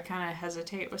why I kind of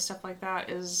hesitate with stuff like that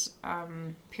is,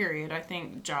 period. I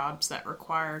think jobs that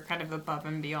require kind of above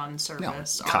and beyond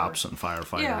service, cops and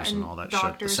firefighters and all that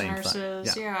doctors, shit, the same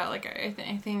nurses, thing. Yeah, like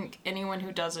I think anyone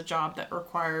who does a job that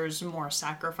requires more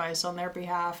sacrifice on their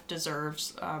behalf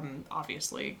deserves,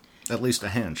 obviously, at least a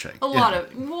handshake. A lot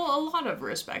of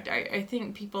respect. I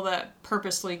think people that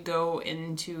purposely go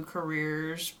into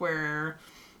careers where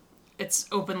it's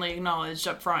openly acknowledged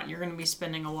up front you're going to be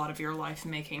spending a lot of your life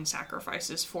making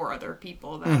sacrifices for other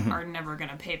people that are never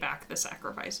going to pay back the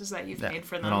sacrifices that you've made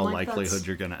for them. In all likelihood,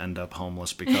 you're going to end up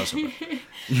homeless because of it.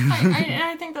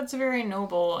 I think that's very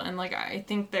noble, and like I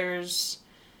think there's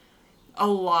a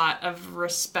lot of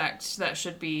respect that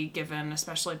should be given,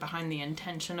 especially behind the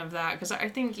intention of that, because I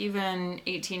think even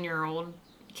 18-year-old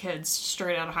kids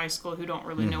straight out of high school who don't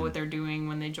really know what they're doing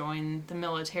when they join the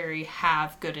military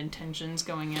have good intentions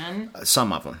going in.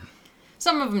 Some of them.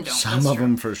 Some of them don't. Some of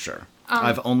them for sure.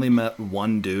 I've only met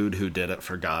one dude who did it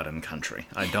for God and country.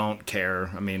 I don't care.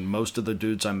 I mean, most of the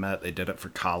dudes I met, they did it for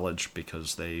college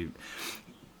because they...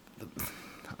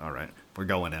 All right. we're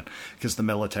going in. Because the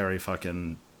military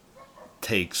fucking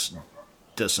takes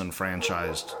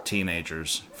disenfranchised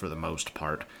teenagers, for the most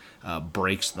part,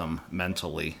 breaks them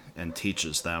mentally, and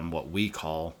teaches them what we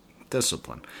call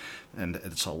discipline. And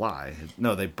it's a lie.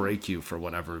 No, they break you for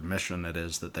whatever mission it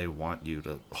is that they want you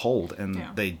to hold, and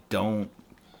they don't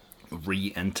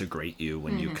reintegrate you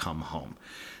when you come home.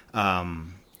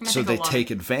 So they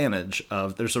take advantage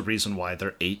of, there's a reason why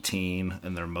they're 18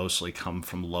 and they're mostly come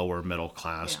from lower middle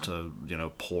class to,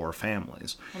 poor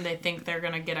families. And they think they're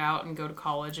going to get out and go to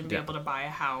college and be able to buy a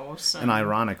house. And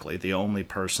ironically, the only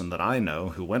person that I know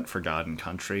who went for God and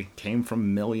country came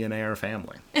from millionaire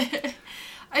family.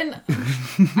 And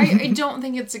I don't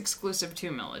think it's exclusive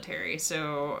to military.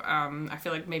 So I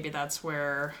feel like maybe that's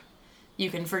where you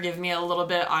can forgive me a little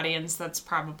bit, audience that's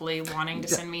probably wanting to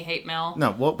send me hate mail.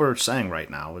 No, what we're saying right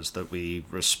now is that we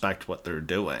respect what they're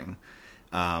doing,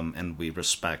 and we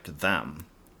respect them,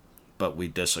 but we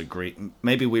disagree.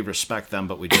 Maybe we respect them,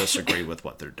 but we disagree with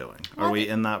what they're doing. Are we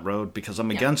in that road? Because I'm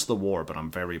against the war, but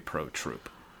I'm very pro-troop.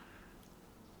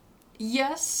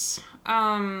 Yes.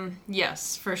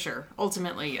 Yes, for sure.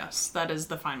 Ultimately, yes. That is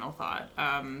the final thought.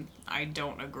 I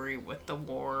don't agree with the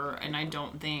war, and I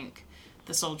don't think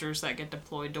the soldiers that get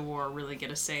deployed to war really get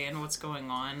a say in what's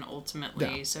going on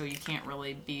ultimately, so you can't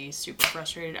really be super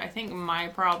frustrated. I think my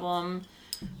problem,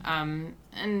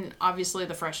 and obviously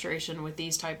the frustration with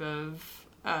these type of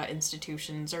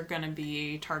institutions are going to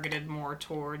be targeted more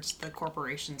towards the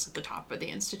corporations at the top of the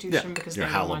institution, because your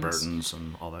they're Halliburtons the ones,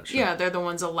 and all that shit. Yeah, they're the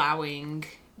ones allowing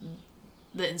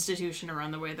the institution to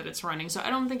run the way that it's running. So I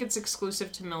don't think it's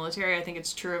exclusive to military. I think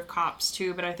it's true of cops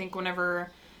too, but I think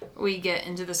whenever we get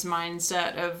into this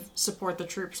mindset of support the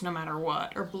troops no matter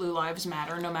what, or Blue Lives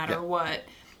Matter no matter what,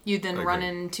 you then run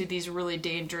into these really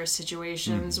dangerous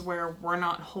situations where we're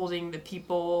not holding the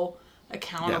people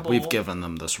accountable. Yeah, we've given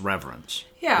them this reverence.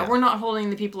 Yeah, we're not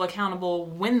holding the people accountable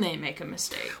when they make a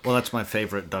mistake. Well, that's my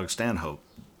favorite Doug Stanhope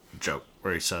joke,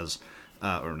 where he says,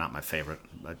 or not my favorite,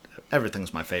 but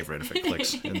everything's my favorite if it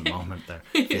clicks in the moment there,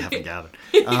 if you haven't gathered,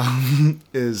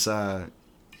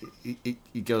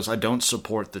 he goes, I don't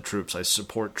support the troops. I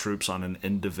support troops on an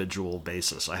individual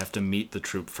basis. I have to meet the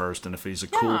troop first, and if he's a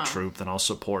cool troop, then I'll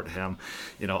support him.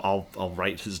 I'll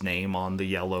write his name on the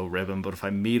yellow ribbon, but if I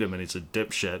meet him and he's a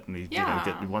dipshit and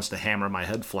he wants to hammer my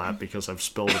head flat because I've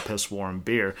spilled a piss-warm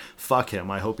beer, fuck him.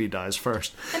 I hope he dies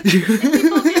first. And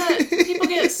people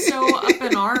get so up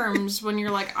in arms when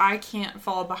you're like, I can't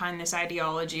fall behind this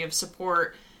ideology of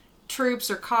support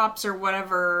troops or cops or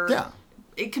whatever. Yeah.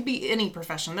 It could be any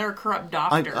profession. There are corrupt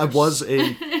doctors.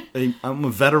 I'm a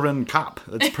veteran cop.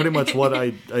 That's pretty much what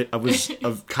I was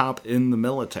a cop in the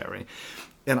military.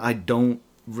 And I don't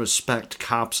respect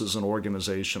cops as an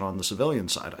organization on the civilian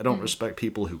side. I don't respect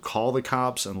people who call the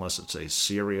cops unless it's a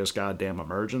serious goddamn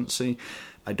emergency.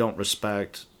 I don't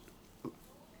respect...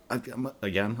 I'm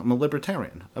a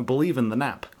libertarian. I believe in the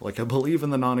NAP. I believe in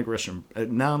the non-aggression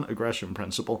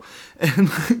principle.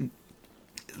 And...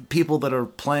 people that are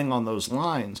playing on those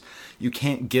lines, you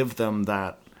can't give them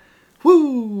that,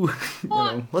 woo,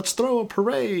 let's throw a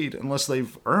parade unless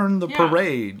they've earned the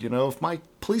parade. If my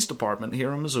police department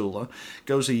here in Missoula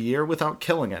goes a year without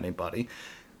killing anybody,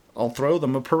 I'll throw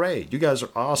them a parade. You guys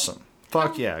are awesome.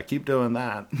 Fuck yeah, keep doing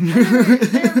that.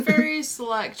 There are very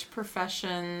select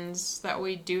professions that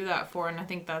we do that for, and I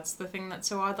think that's the thing that's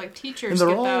so odd. Like teachers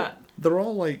that. They're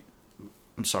all like,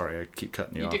 I'm sorry, I keep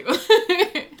cutting you off. Do.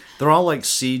 They're all like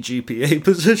CGPA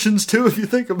positions too, if you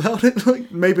think about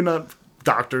it. Maybe not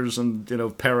doctors and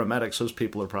paramedics. Those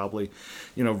people are probably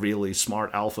really smart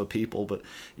alpha people. But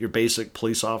your basic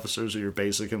police officers or your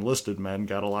basic enlisted men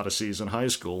got a lot of C's in high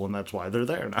school, and that's why they're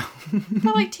there now.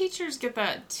 But teachers get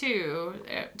that too.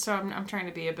 So I'm trying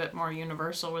to be a bit more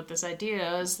universal with this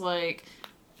idea. Is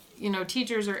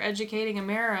teachers are educating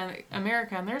America,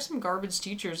 and there's some garbage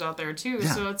teachers out there too.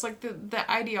 Yeah. So it's the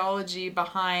ideology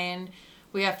behind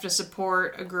we have to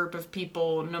support a group of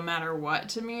people no matter what,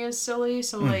 to me is silly.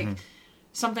 So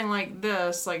something like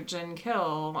this, like Jen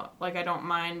Kill, I don't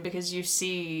mind because you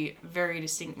see very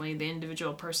distinctly the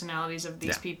individual personalities of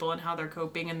these people and how they're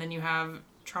coping. And then you have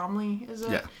Trombley, is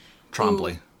it? Yeah,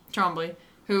 Trombley,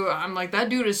 who I'm like, that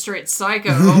dude is straight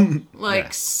psycho.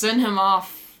 Send him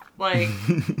off,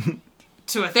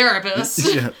 to a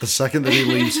therapist. Yeah, the second that he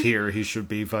leaves here, he should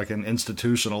be fucking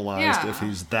institutionalized if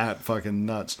he's that fucking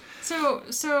nuts. So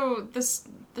this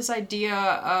idea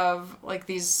of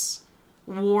these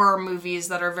war movies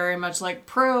that are very much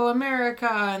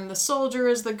pro-America and the soldier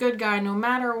is the good guy no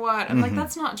matter what. I'm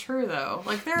that's not true though.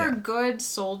 There are good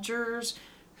soldiers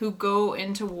who go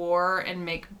into war and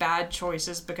make bad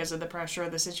choices because of the pressure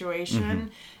of the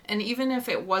situation. And even if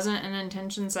it wasn't an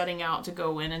intention setting out to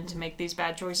go in and to make these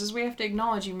bad choices, we have to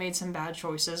acknowledge you made some bad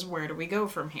choices. Where do we go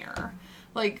from here?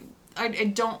 Like, I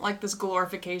don't like this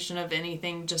glorification of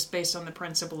anything just based on the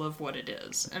principle of what it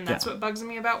is. And that's what bugs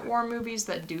me about war movies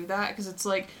that do that, because it's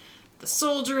like, the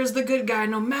soldier is the good guy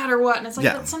no matter what. And it's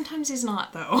like, but sometimes he's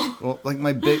not, though. Well, like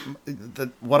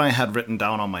what I had written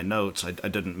down on my notes, I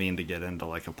didn't mean to get into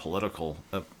like a political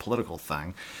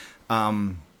thing.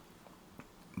 But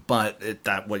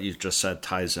that what you just said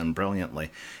ties in brilliantly,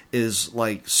 is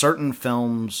like certain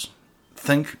films,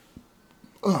 think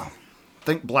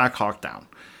Black Hawk Down,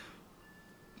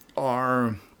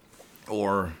 or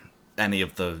any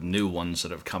of the new ones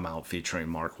that have come out featuring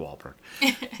Mark Wahlberg.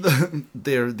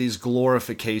 They're these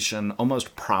glorification,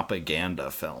 almost propaganda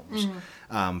films,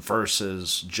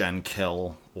 versus Jen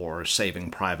Kill or Saving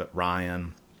Private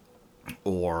Ryan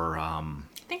or I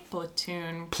think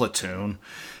Platoon.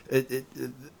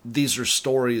 These are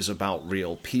stories about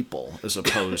real people as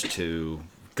opposed to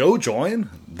go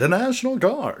join the National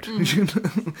Guard.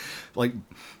 Like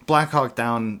Black Hawk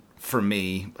Down, for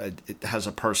me, it has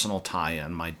a personal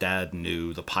tie-in. My dad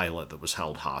knew the pilot that was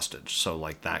held hostage, so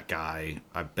like that guy,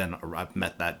 I've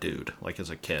met that dude like as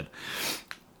a kid.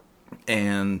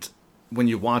 And when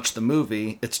you watch the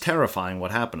movie, it's terrifying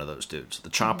what happened to those dudes. The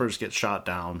choppers get shot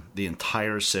down. The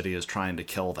entire city is trying to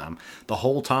kill them. The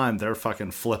whole time they're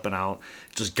fucking flipping out,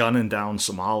 just gunning down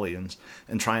Somalians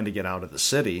and trying to get out of the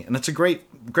city. And it's a great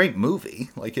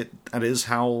movie. Like that is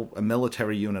how a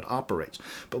military unit operates.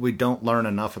 But we don't learn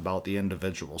enough about the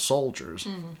individual soldiers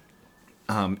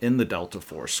in the Delta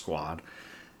Force squad.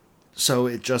 So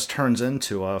it just turns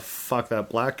into a fuck that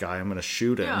black guy, I'm going to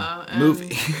shoot him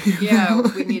movie.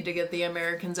 We need to get the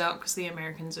Americans out because the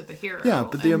Americans are the hero. Yeah,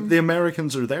 but the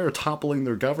Americans are there toppling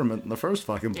their government in the first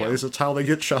fucking place. It's how they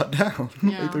get shot down.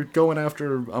 Yeah. They're going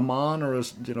after Amon or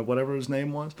whatever his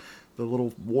name was, the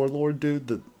little warlord dude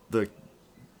that the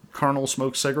colonel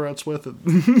smoked cigarettes with,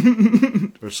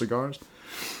 or cigars.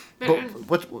 But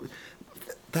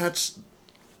that's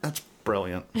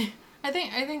brilliant. I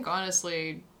think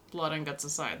honestly, blood and guts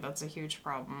aside, that's a huge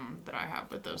problem that I have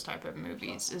with those type of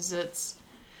movies. Is it's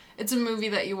a movie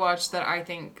that you watch that I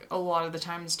think a lot of the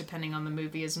times, depending on the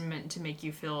movie, is meant to make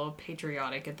you feel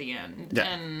patriotic at the end. Yeah.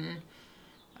 And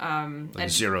like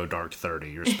Zero Dark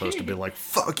 30, you're supposed to be like,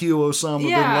 fuck you, Osama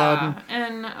bin Laden.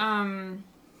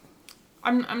 And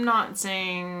I'm not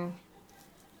saying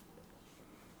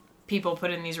people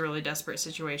put in these really desperate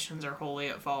situations are wholly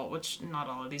at fault, which not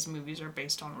all of these movies are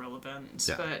based on real events,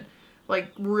 but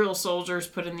like real soldiers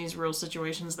put in these real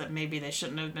situations that maybe they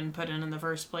shouldn't have been put in the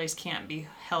first place can't be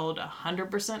held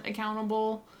 100%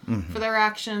 accountable for their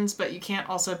actions, but you can't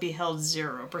also be held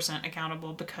 0%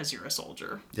 accountable because you're a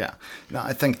soldier. Yeah. No,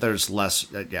 I think there's less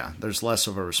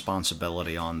of a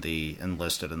responsibility on the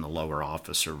enlisted and the lower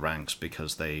officer ranks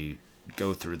because they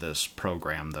go through this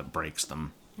program that breaks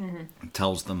them.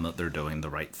 Tells them that they're doing the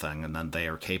right thing, and then they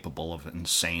are capable of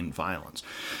insane violence.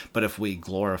 But if we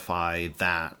glorify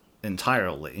that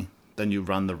entirely, then you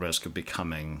run the risk of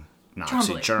becoming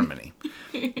Nazi Germany,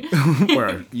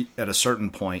 where at a certain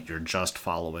point you're just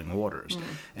following orders.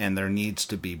 And there needs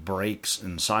to be breaks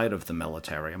inside of the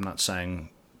military. I'm not saying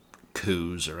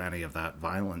coups or any of that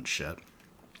violent shit,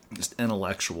 just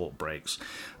intellectual breaks,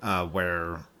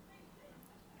 where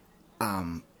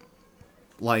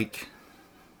like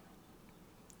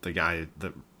the guy,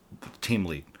 the team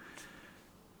lead.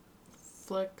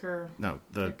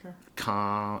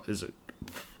 Is it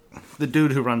the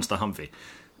dude who runs the Humvee?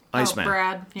 Iceman.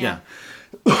 Brad. Yeah.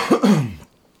 I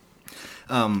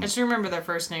just remember their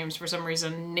first names for some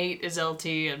reason. Nate is LT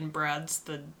and Brad's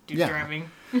the dude driving.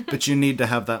 But you need to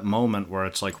have that moment where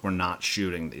it's like, we're not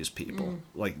shooting these people.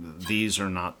 Like, these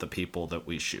are not the people that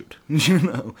we shoot.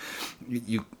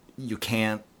 You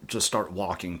can't just start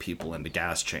walking people into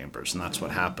gas chambers, and that's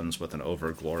what happens with an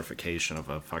over-glorification of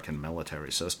a fucking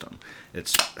military system.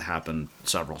 It's happened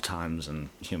several times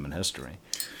in human history.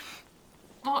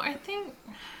 Well, I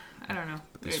don't know.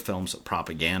 These films that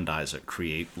propagandize it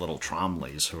create little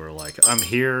Tromleys who are like, I'm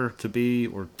here to be,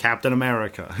 or Captain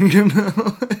America, I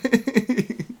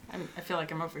feel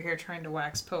like I'm over here trying to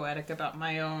wax poetic about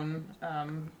my own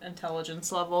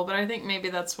intelligence level, but I think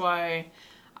maybe that's why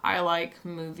I like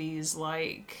movies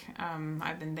like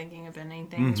I've been thinking of ending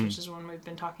things, which is one we've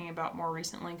been talking about more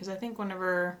recently, because I think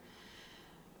whenever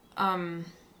the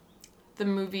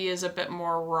movie is a bit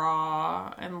more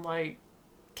raw and like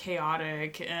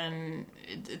chaotic, and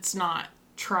it's not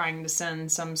trying to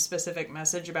send some specific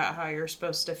message about how you're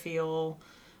supposed to feel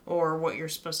or what you're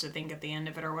supposed to think at the end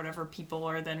of it or whatever. People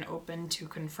are then open to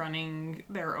confronting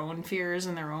their own fears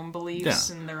and their own beliefs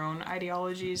and their own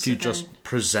ideologies. You just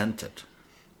present it.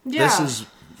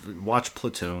 Watch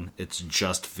Platoon, it's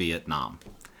just Vietnam.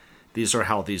 These are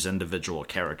how these individual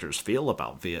characters feel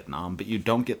about Vietnam, but you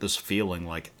don't get this feeling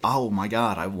like, oh my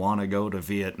god, I want to go to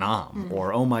Vietnam,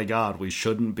 or oh my god, we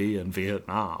shouldn't be in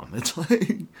Vietnam. It's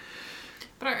like...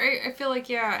 But I feel like,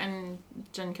 and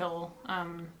Jen Kill,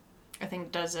 I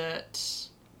think, does it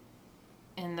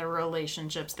in the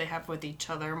relationships they have with each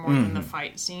other more than the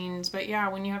fight scenes. But yeah,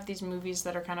 when you have these movies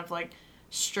that are kind of like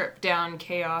stripped down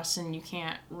chaos and you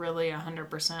can't really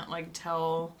 100% like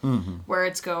tell where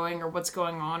it's going or what's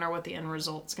going on or what the end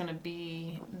result's going to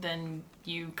be, then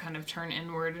you kind of turn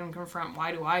inward and confront,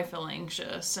 why do I feel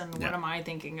anxious and what am I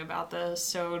thinking about this?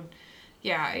 So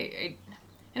yeah,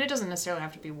 and it doesn't necessarily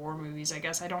have to be war movies, I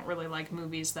guess. I don't really like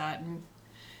movies that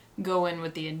go in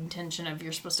with the intention of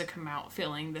you're supposed to come out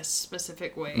feeling this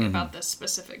specific way about this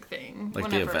specific thing. Like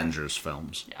the Avengers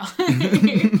films. Yeah.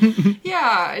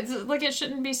 Yeah, it's like it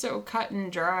shouldn't be so cut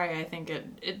and dry. I think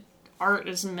art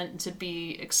is meant to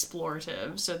be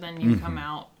explorative, so then you come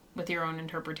out with your own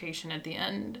interpretation at the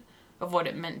end of what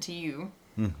it meant to you.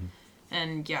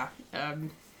 And yeah,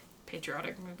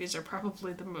 patriotic movies are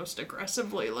probably the most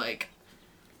aggressively like,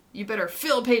 you better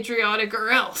feel patriotic or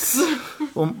else.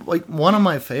 Well, like, one of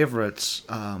my favorites,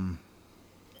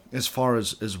 as far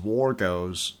as war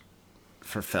goes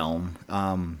for film,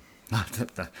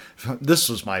 this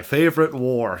was my favorite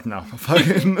war. No,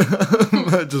 fucking,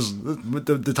 just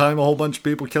the time a whole bunch of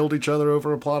people killed each other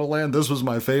over a plot of land, this was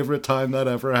my favorite time that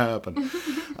ever happened.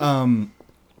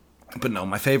 But no,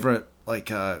 my favorite,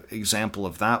 like, example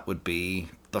of that would be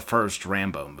the first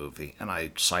Rambo movie, and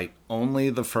I cite only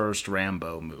the first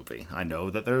Rambo movie. I know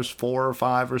that there's 4 or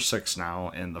 5 or 6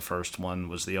 now, and the first one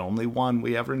was the only one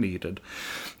we ever needed,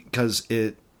 because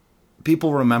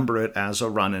people remember it as a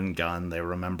run and gun. They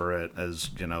remember it as,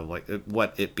 like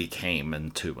what it became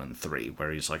in 2 and 3,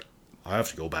 where he's like, I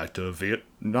have to go back to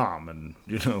Vietnam and,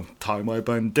 tie my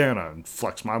bandana and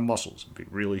flex my muscles and be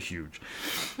really huge.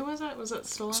 Who was that? Was it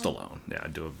Stallone? Stallone. Yeah, I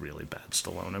do a really bad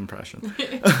Stallone impression.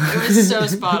 It was so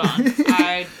spot on.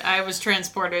 I was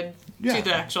transported to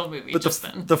the actual movie but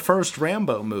then. The first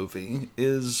Rambo movie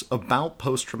is about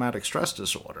post-traumatic stress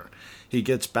disorder. He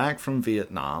gets back from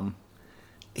Vietnam.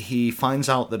 He finds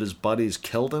out that his buddy's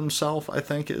killed himself, I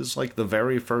think, is like the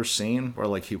very first scene where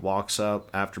like he walks up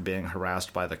after being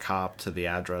harassed by the cop to the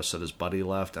address that his buddy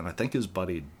left, and I think his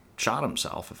buddy shot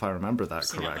himself, if I remember that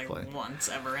correctly. Like once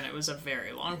ever, and it was a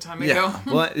very long time ago. Yeah,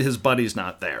 well, his buddy's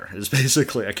not there. Is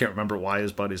basically, I can't remember why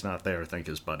his buddy's not there. I think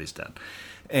his buddy's dead.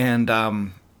 And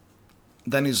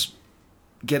then he's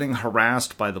getting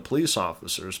harassed by the police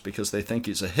officers because they think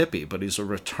he's a hippie, but he's a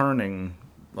returning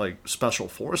like special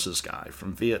forces guy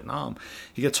from Vietnam.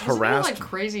 He gets harassed. He like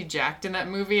crazy jacked in that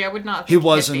movie? I would not. He think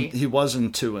wasn't. hippie. He was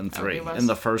in 2 and 3. He was? In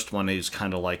the first one, he's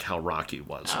kind of like how Rocky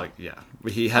was. Like, yeah,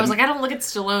 I was like, I don't look at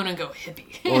Stallone and go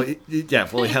hippie.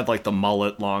 Well, he had like the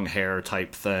mullet, long hair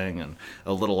type thing, and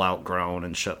a little outgrown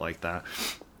and shit like that.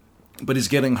 But he's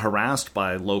getting harassed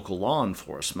by local law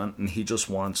enforcement, and he just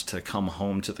wants to come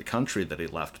home to the country that he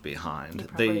left behind.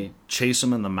 They chase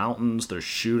him in the mountains. They're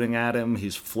shooting at him.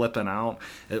 He's flipping out.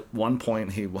 At one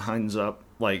point, he winds up,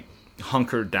 like,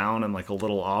 hunkered down in, like, a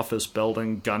little office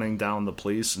building, gunning down the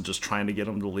police and just trying to get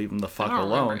him to leave him the fuck alone.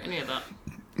 I don't remember any of that.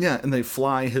 Yeah, and they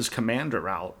fly his commander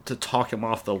out to talk him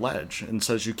off the ledge and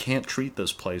says, you can't treat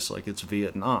this place like it's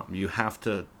Vietnam. You have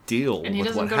to deal with what happened. And he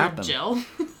doesn't go to jail?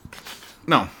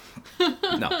 No.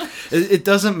 No, it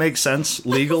doesn't make sense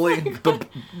legally, but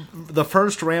the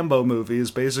first Rambo movie is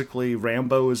basically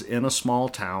Rambo is in a small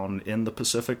town in the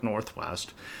Pacific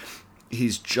Northwest.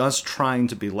 He's just trying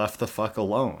to be left the fuck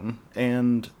alone,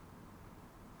 and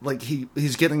like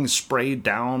he's getting sprayed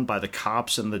down by the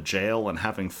cops in the jail and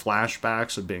having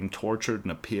flashbacks of being tortured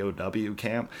in a POW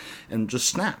camp, and just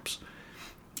snaps.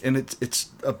 And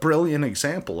it's a brilliant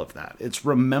example of that. It's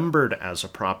remembered as a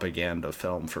propaganda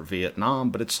film for Vietnam,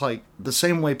 but it's like the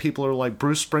same way people are like,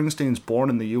 Bruce Springsteen's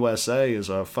Born in the USA is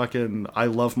a fucking I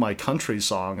Love My Country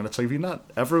song. And it's like, have you not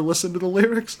ever listened to the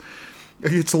lyrics?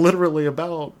 It's literally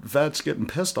about vets getting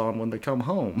pissed on when they come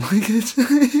home. Like, it's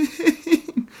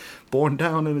born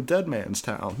down in a dead man's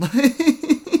town.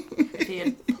 If he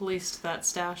had policed that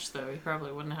stash, though, he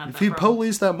probably wouldn't have had that If he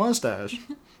policed that mustache,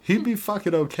 he'd be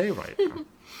fucking okay right now.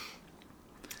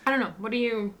 I don't know. What do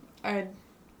you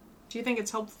think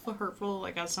it's helpful or hurtful,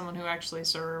 like as someone who actually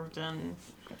served? And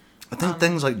I think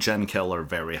things like Jen Kill are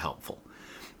very helpful,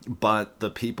 but the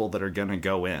people that are going to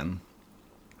go in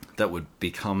that would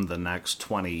become the next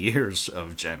 20 years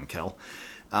of Jen Kill,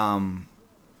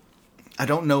 I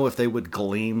don't know if they would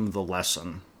glean the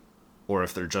lesson, or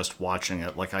if they're just watching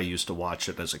it like I used to watch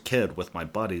it as a kid with my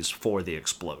buddies for the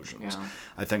explosions. Yeah.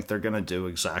 I think they're going to do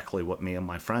exactly what me and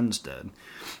my friends did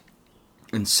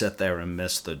and sit there and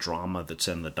miss the drama that's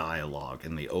in the dialogue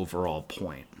and the overall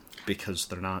point, because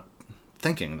they're not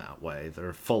thinking that way.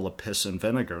 They're full of piss and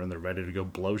vinegar and they're ready to go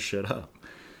blow shit up.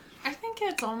 I think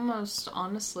it's almost,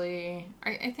 honestly,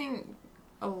 I think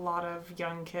a lot of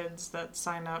young kids that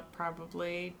sign up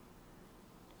probably,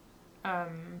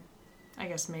 I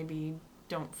guess maybe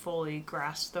don't fully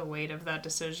grasp the weight of that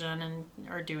decision and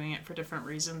are doing it for different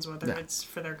reasons, whether it's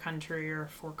for their country or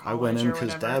for college. I went in or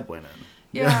because whatever. Dad went in.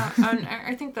 Yeah, and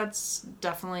I think that's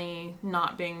definitely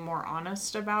not being more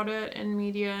honest about it in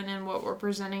media and in what we're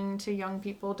presenting to young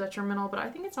people detrimental, but I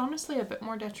think it's honestly a bit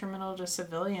more detrimental to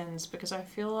civilians, because I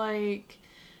feel like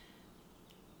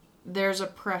there's a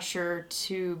pressure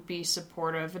to be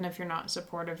supportive, and if you're not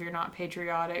supportive, you're not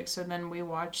patriotic, so then we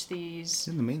watch these...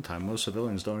 In the meantime, most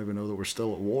civilians don't even know that we're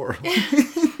still at war.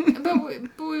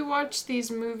 But we watch these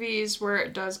movies where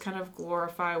it does kind of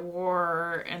glorify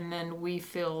war, and then we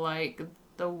feel like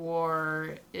the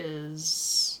war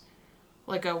is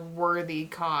like a worthy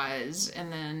cause,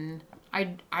 and then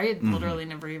I had literally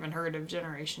never even heard of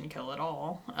Generation Kill at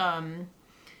all.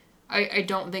 I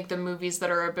don't think the movies that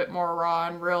are a bit more raw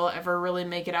and real ever really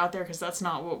make it out there, because that's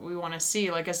not what we want to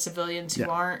see, like, as civilians who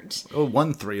aren't... Oh,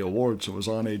 won 3 awards. It was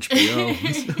on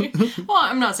HBO. Well,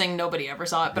 I'm not saying nobody ever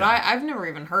saw it, but I've never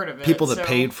even heard of it. People that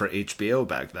paid for HBO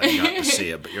back then got to see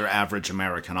it, but your average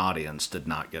American audience did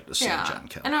not get to see Gen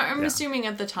Kill. And I'm assuming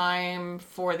at the time,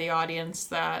 for the audience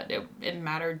that it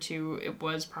mattered to, it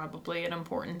was probably an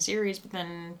important series, but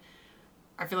then...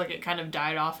 I feel like it kind of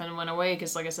died off and went away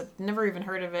because, like I said, never even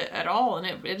heard of it at all.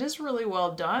 And it is really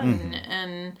well done.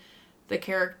 And the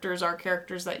characters are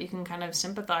characters that you can kind of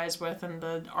sympathize with. And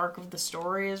the arc of the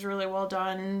story is really well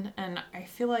done. And I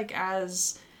feel like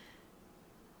as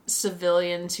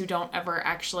civilians who don't ever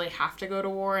actually have to go to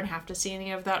war and have to see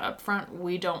any of that up front,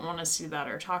 we don't want to see that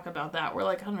or talk about that. We're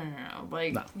like, oh, no.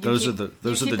 Like, no, those are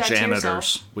the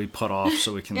janitors we put off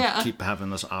so we can keep having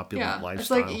this opulent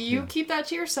lifestyle. It's like, you keep that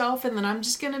to yourself, and then I'm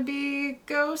just gonna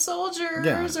go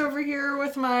soldiers over here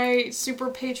with my super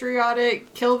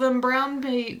patriotic kill them brown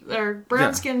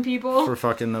skin people for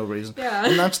fucking no reason. Yeah.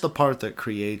 And that's the part that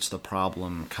creates the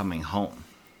problem coming home.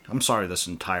 I'm sorry this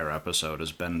entire episode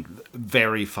has been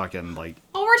very fucking like...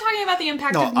 Well, we're talking about the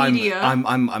impact of media.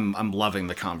 I'm loving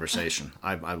the conversation.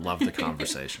 I love the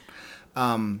conversation.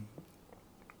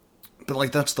 But,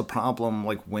 like, that's the problem,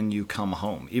 like, when you come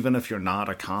home. Even if you're not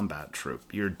a combat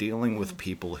troop, you're dealing with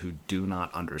people who do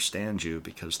not understand you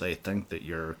because they think that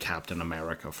you're Captain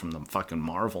America from the fucking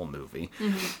Marvel movie.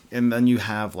 And then you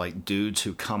have, like, dudes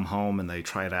who come home and they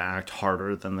try to act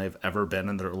harder than they've ever been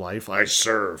in their life. I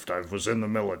served. I was in the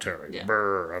military. Yeah.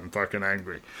 Brr, I'm fucking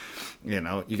angry. You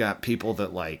know, you got people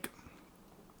that, like,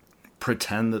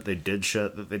 pretend that they did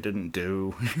shit that they didn't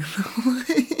do.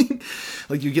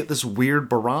 Like, you get this weird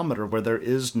barometer where there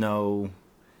is no...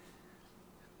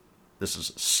 This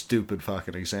is a stupid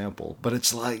fucking example, but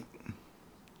it's like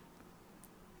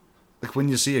when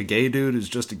you see a gay dude who's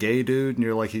just a gay dude, and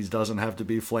you're like, he doesn't have to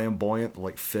be flamboyant to,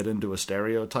 like, fit into a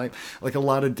stereotype. Like, a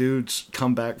lot of dudes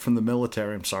come back from the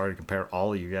military. I'm sorry to compare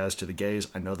all of you guys to the gays.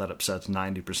 I know that upsets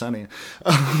 90% of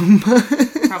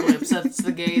you. Probably upsets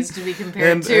the gays to be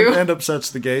compared to. And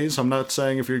upsets the gays. I'm not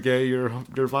saying if you're gay, you're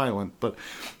violent, but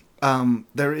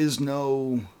there is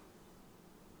no...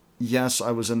 Yes, I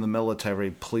was in the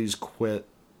military. Please quit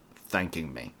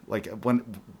thanking me. Like,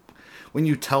 when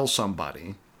you tell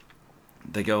somebody,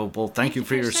 they go, well, thank you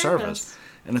for your service.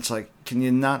 And it's like, can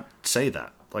you not say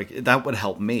that? Like, that would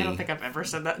help me. I don't think I've ever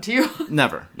said that to you.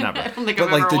 Never. I don't think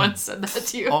I've ever once said that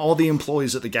to you. All the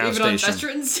employees at the gas station. Even on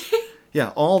Veterans Day? Yeah,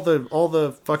 all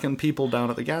the fucking people down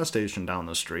at the gas station down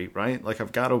the street, right? Like,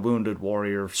 I've got a Wounded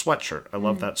Warrior sweatshirt. I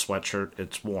love that sweatshirt.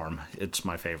 It's warm. It's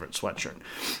my favorite sweatshirt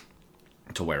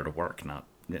to wear to work.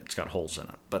 It's got holes in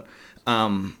it. But,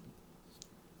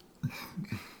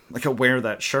 like, I wear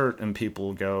that shirt and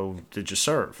people go, did you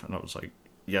serve? And I was like,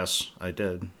 yes, I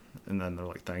did. And then they're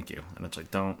like, thank you. And it's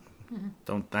like, don't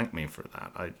thank me for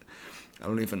that. I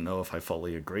don't even know if I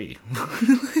fully agree.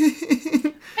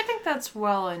 I think that's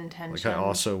well-intentioned. Like, I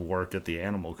also work at the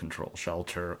animal control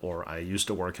shelter, or I used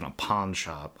to work in a pawn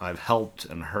shop. I've helped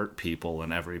and hurt people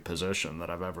in every position that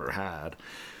I've ever had.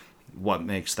 What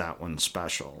makes that one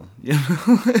special? You know?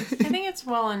 I think it's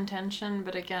well-intentioned,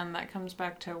 but again, that comes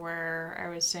back to where I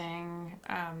was saying,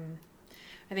 I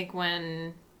think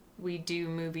when we do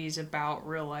movies about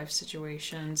real-life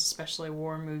situations, especially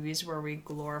war movies where we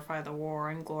glorify the war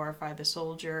and glorify the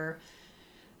soldier,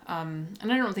 And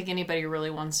I don't think anybody really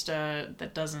wants to,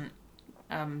 that doesn't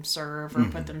serve or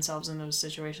put themselves in those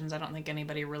situations. I don't think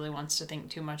anybody really wants to think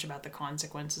too much about the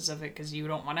consequences of it, because you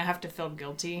don't want to have to feel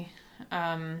guilty.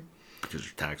 Because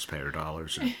your taxpayer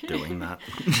dollars are doing that.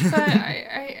 But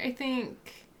I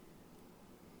think,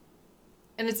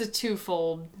 and it's a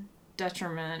twofold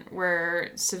detriment,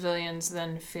 where civilians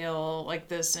then feel like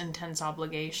this intense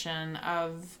obligation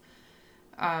of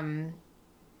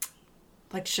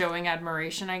like showing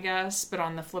admiration, I guess, but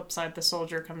on the flip side, the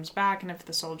soldier comes back, and if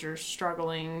the soldier's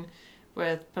struggling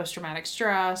with post-traumatic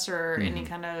stress or any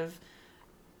kind of,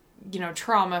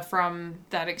 trauma from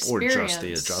that experience, or just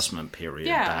the adjustment period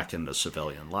back into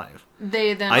civilian life,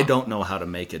 they then... I don't know how to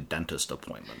make a dentist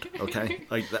appointment, okay?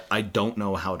 Like, I don't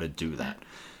know how to do that.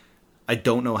 I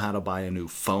don't know how to buy a new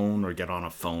phone or get on a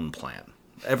phone plan.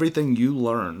 Everything you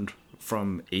learned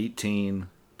from 18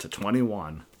 to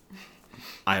 21...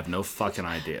 I have no fucking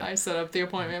idea. I set up the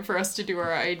appointment for us to do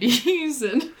our IDs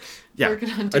and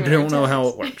working on doing I don't know how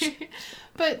it works.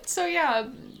 But so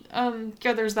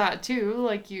there's that too.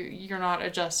 Like you're not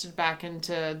adjusted back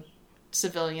into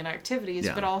civilian activities,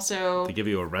 but also they give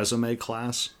you a resume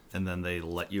class and then they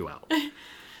let you out.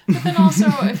 But then also,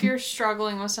 if you're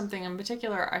struggling with something in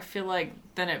particular, I feel like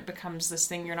then it becomes this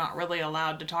thing you're not really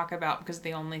allowed to talk about, because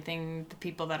the only thing the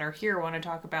people that are here want to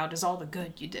talk about is all the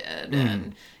good you did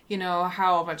and,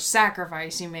 how much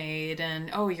sacrifice you made and,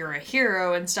 oh, you're a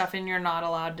hero and stuff, and you're not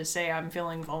allowed to say, I'm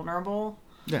feeling vulnerable.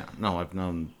 Yeah, no, I've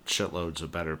known shitloads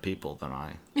of better people than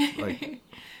I. Like...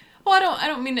 Well, I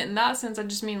don't mean it in that sense. I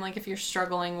just mean, like, if you're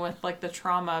struggling with, like, the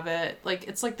trauma of it, like,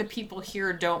 it's like the people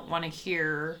here don't want to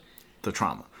hear... the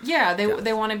trauma. Yeah,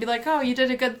 they want to be like, oh, you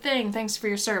did a good thing. Thanks for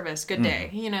your service. Good day.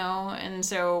 And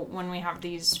so when we have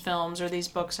these films or these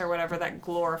books or whatever that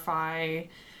glorify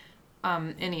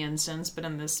any instance, but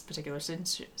in this particular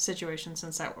situation,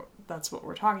 since that's what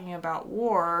we're talking about,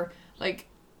 war, like,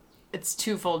 it's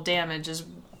twofold damage. Is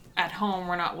at home,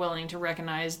 we're not willing to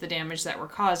recognize the damage that we're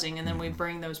causing, and then we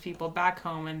bring those people back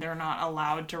home and they're not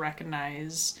allowed to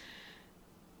recognize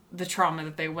the trauma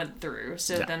that they went through.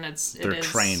 So then they're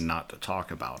trained not to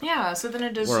talk about it. Yeah, so then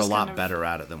it is. We're just a lot better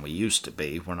at it than we used to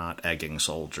be. We're not egging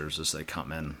soldiers as they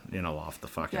come in, off the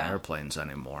fucking airplanes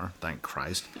anymore. Thank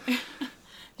Christ.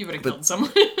 You would have killed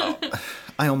someone.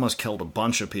 I almost killed a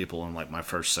bunch of people in like my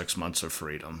first 6 months of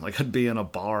freedom. Like, I'd be in a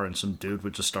bar and some dude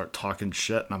would just start talking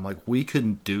shit, and I'm like, we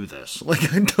can do this.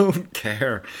 Like, I don't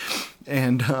care.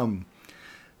 And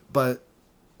but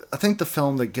I think the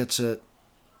film that gets it,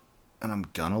 and I'm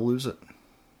gonna lose it.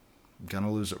 I'm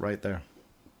gonna lose it right there.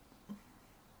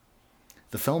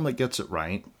 The film that gets it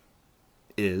right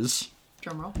is...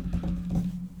 Drumroll.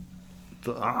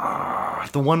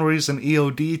 The one where he's an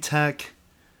EOD tech.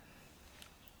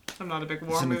 I'm not a big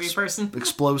war movie person.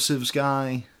 Explosives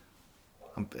guy.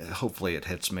 Hopefully it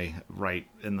hits me right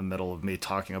in the middle of me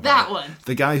talking about that one.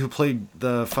 The guy who played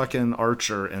the fucking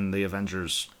Archer in the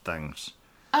Avengers things.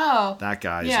 Oh. That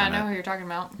guy's yeah, in I know it. who you're talking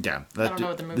about. Yeah. I don't know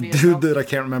what the movie is. The dude called. that I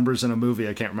can't remember is in a movie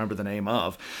I can't remember the name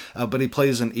of. But he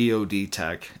plays an EOD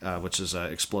tech, which is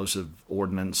an explosive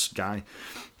ordnance guy.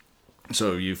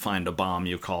 So you find a bomb,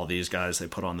 you call these guys, they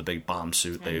put on the big bomb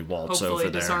suit, they waltz over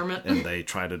there, and they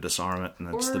try to disarm it,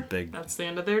 and it's that's the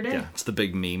end of their day. Yeah, it's the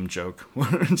big meme joke,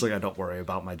 where it's like, I don't worry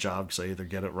about my job, because I either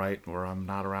get it right, or I'm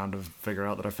not around to figure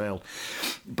out that I failed.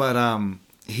 But,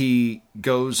 he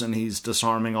goes and he's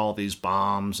disarming all these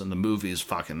bombs, and the movie is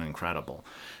fucking incredible.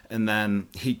 And then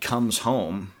he comes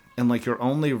home, and like, your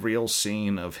only real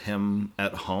scene of him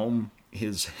at home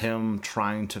is him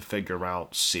trying to figure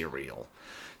out cereal.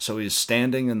 So he's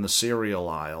standing in the cereal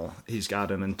aisle. He's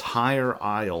got an entire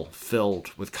aisle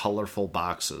filled with colorful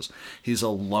boxes. He's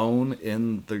alone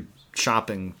in the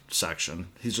shopping section.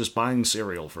 He's just buying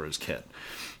cereal for his kid.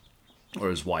 Or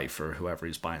his wife, or whoever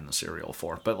he's buying the cereal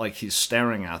for. But, like, he's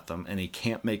staring at them, and he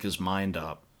can't make his mind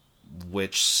up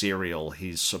which cereal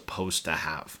he's supposed to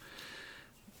have.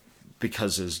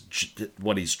 Because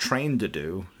what he's trained to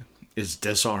do is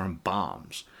disarm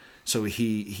bombs. So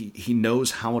he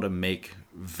knows how to make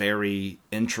very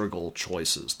integral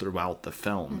choices throughout the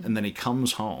film. And then he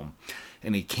comes home,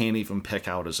 and he can't even pick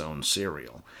out his own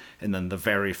cereal. And then the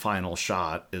very final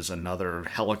shot is another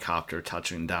helicopter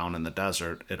touching down in the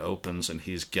desert. It opens, and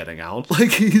he's getting out. Like,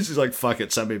 he's like, fuck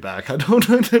it, send me back. I don't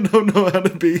know how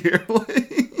to be here. That's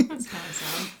kind of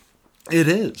sad. It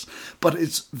is. But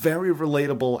it's very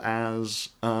relatable as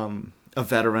a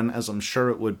veteran, as I'm sure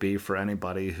it would be for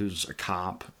anybody who's a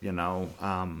cop,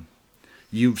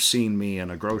 You've seen me in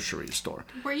a grocery store.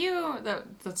 Were you...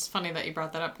 That's funny that you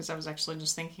brought that up, because I was actually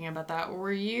just thinking about that.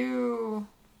 Were you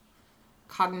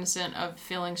cognizant of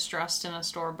feeling stressed in a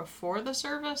store before the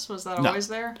service? Was that No. always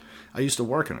there? I used to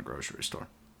work in a grocery store.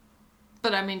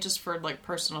 But I mean, just for like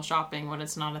personal shopping, when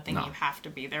it's not a thing No. you have to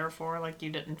be there for, like you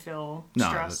didn't feel No,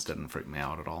 stressed. it didn't freak me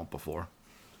out at all before.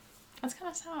 That's kind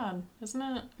of sad, isn't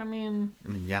it? I mean,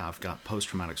 Yeah, I've got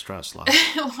post-traumatic stress left.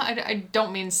 I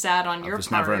don't mean sad on I your was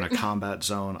part. never in a combat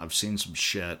zone. I've seen some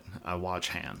shit. I watch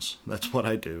hands. That's what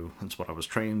I do. That's what I was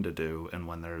trained to do. And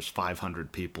when there's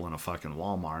 500 people in a fucking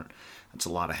Walmart, that's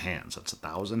a lot of hands. That's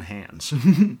 1,000 hands.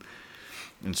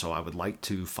 And so I would like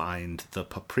to find the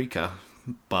paprika,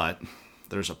 but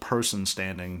there's a person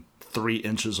standing 3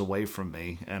 inches away from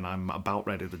me, and I'm about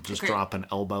ready to just Okay. drop an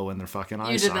elbow in their fucking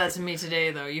eye You did socket. that to me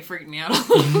today, though. You freaked me out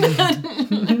a little bit.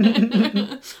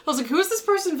 I was like, who is this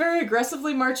person very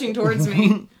aggressively marching towards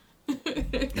me?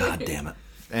 God damn it.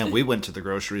 And we went to the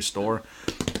grocery store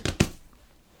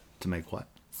to make what?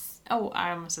 Oh,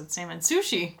 I almost said salmon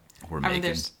sushi. We're I mean, making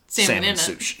there's salmon in it.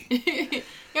 sushi.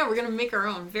 Yeah, we're gonna make our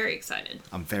own. Very excited.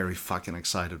 I'm very fucking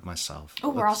excited myself. Oh,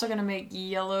 we're also gonna make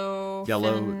yellow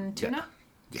fin tuna.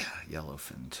 Yeah,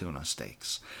 yellowfin tuna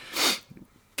steaks.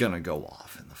 Gonna go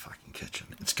off in the fucking kitchen.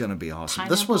 It's gonna be awesome.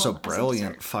 This was a Pineapple as a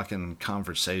brilliant dessert. fucking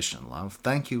conversation, love.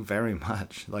 Thank you very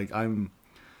much.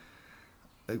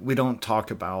 We don't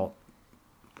talk about,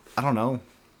 I don't know.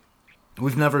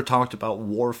 We've never talked about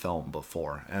war film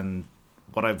before, and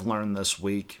what I've learned this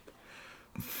week,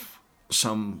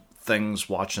 some things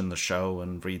watching the show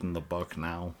and reading the book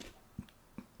now.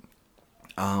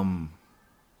 I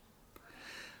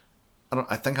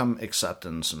think I'm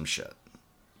accepting some shit.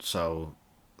 So,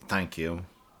 thank you.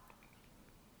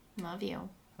 Love you.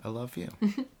 I love you.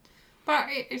 But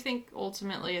I think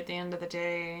ultimately, at the end of the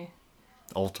day,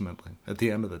 Ultimately, at the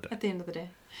end of the day. at the end of the day.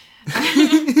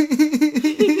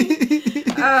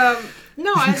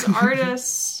 No, as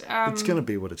artists, It's gonna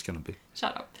be what it's gonna be.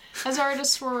 shut up. As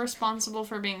artists, we're responsible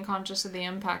for being conscious of the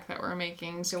impact that we're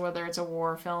making. So whether it's a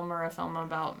war film or a film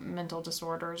about mental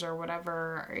disorders or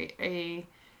whatever, I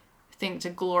think to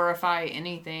glorify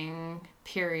anything,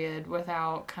 period,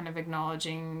 without kind of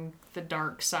acknowledging the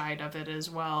dark side of it as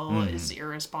well is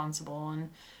irresponsible. And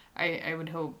I would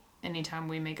hope anytime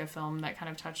we make a film that kind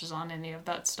of touches on any of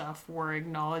that stuff, we're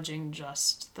acknowledging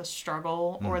just the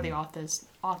struggle or the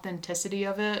authenticity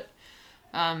of it.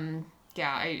 I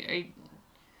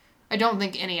don't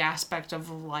think any aspect of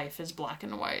life is black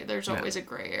and white. There's always a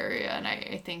gray area, and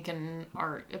I think in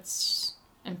art it's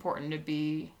important to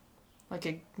be like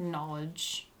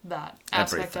acknowledge that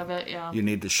aspect Everything. of it. Yeah. You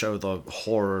need to show the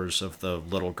horrors of the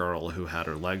little girl who had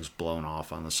her legs blown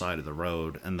off on the side of the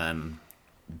road, and then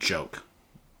joke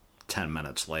 10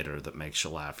 minutes later that makes you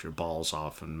laugh your balls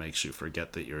off and makes you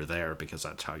forget that you're there, because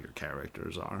that's how your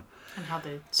characters are. And how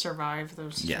they survive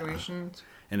those Yeah. situations.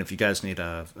 And if you guys need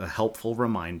a helpful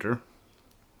reminder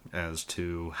as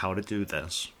to how to do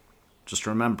this, just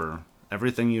remember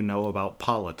everything you know about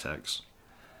politics,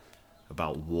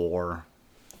 about war,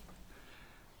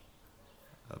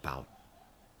 about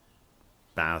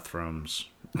bathrooms,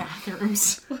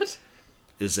 Bathrooms. What?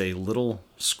 is a little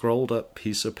scrolled up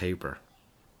piece of paper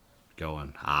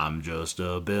going, I'm just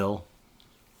a bill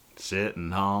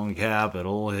sitting on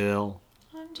Capitol Hill.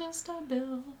 I'm just a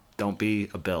bill. Don't be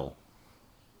a bill.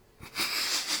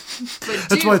 But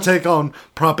That's my take on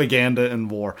propaganda and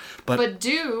war. But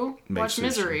do Make watch sushi.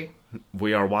 Misery.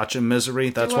 We are watching Misery.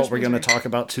 That's watch what we're going to Misery. talk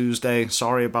about Tuesday.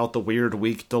 Sorry about the weird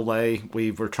week delay.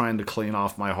 We were trying to clean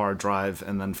off my hard drive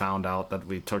and then found out that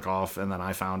we took off, and then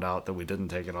I found out that we didn't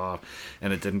take it off,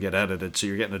 and it didn't get edited. So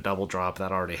you're getting a double drop.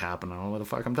 That already happened. I don't know what the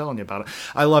fuck I'm telling you about it.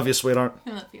 I love you, sweetheart.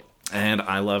 I love you. And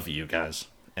I love you guys.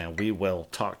 And we will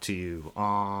talk to you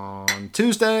on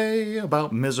Tuesday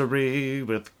about Misery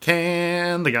with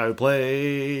Ken, the guy who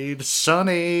played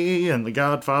Sonny and The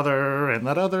Godfather and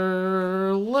that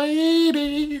other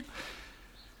lady.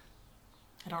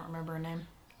 I don't remember her name.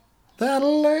 That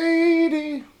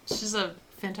lady. She's a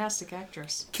fantastic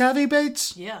actress. Kathy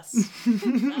Bates. Yes. That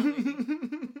lady.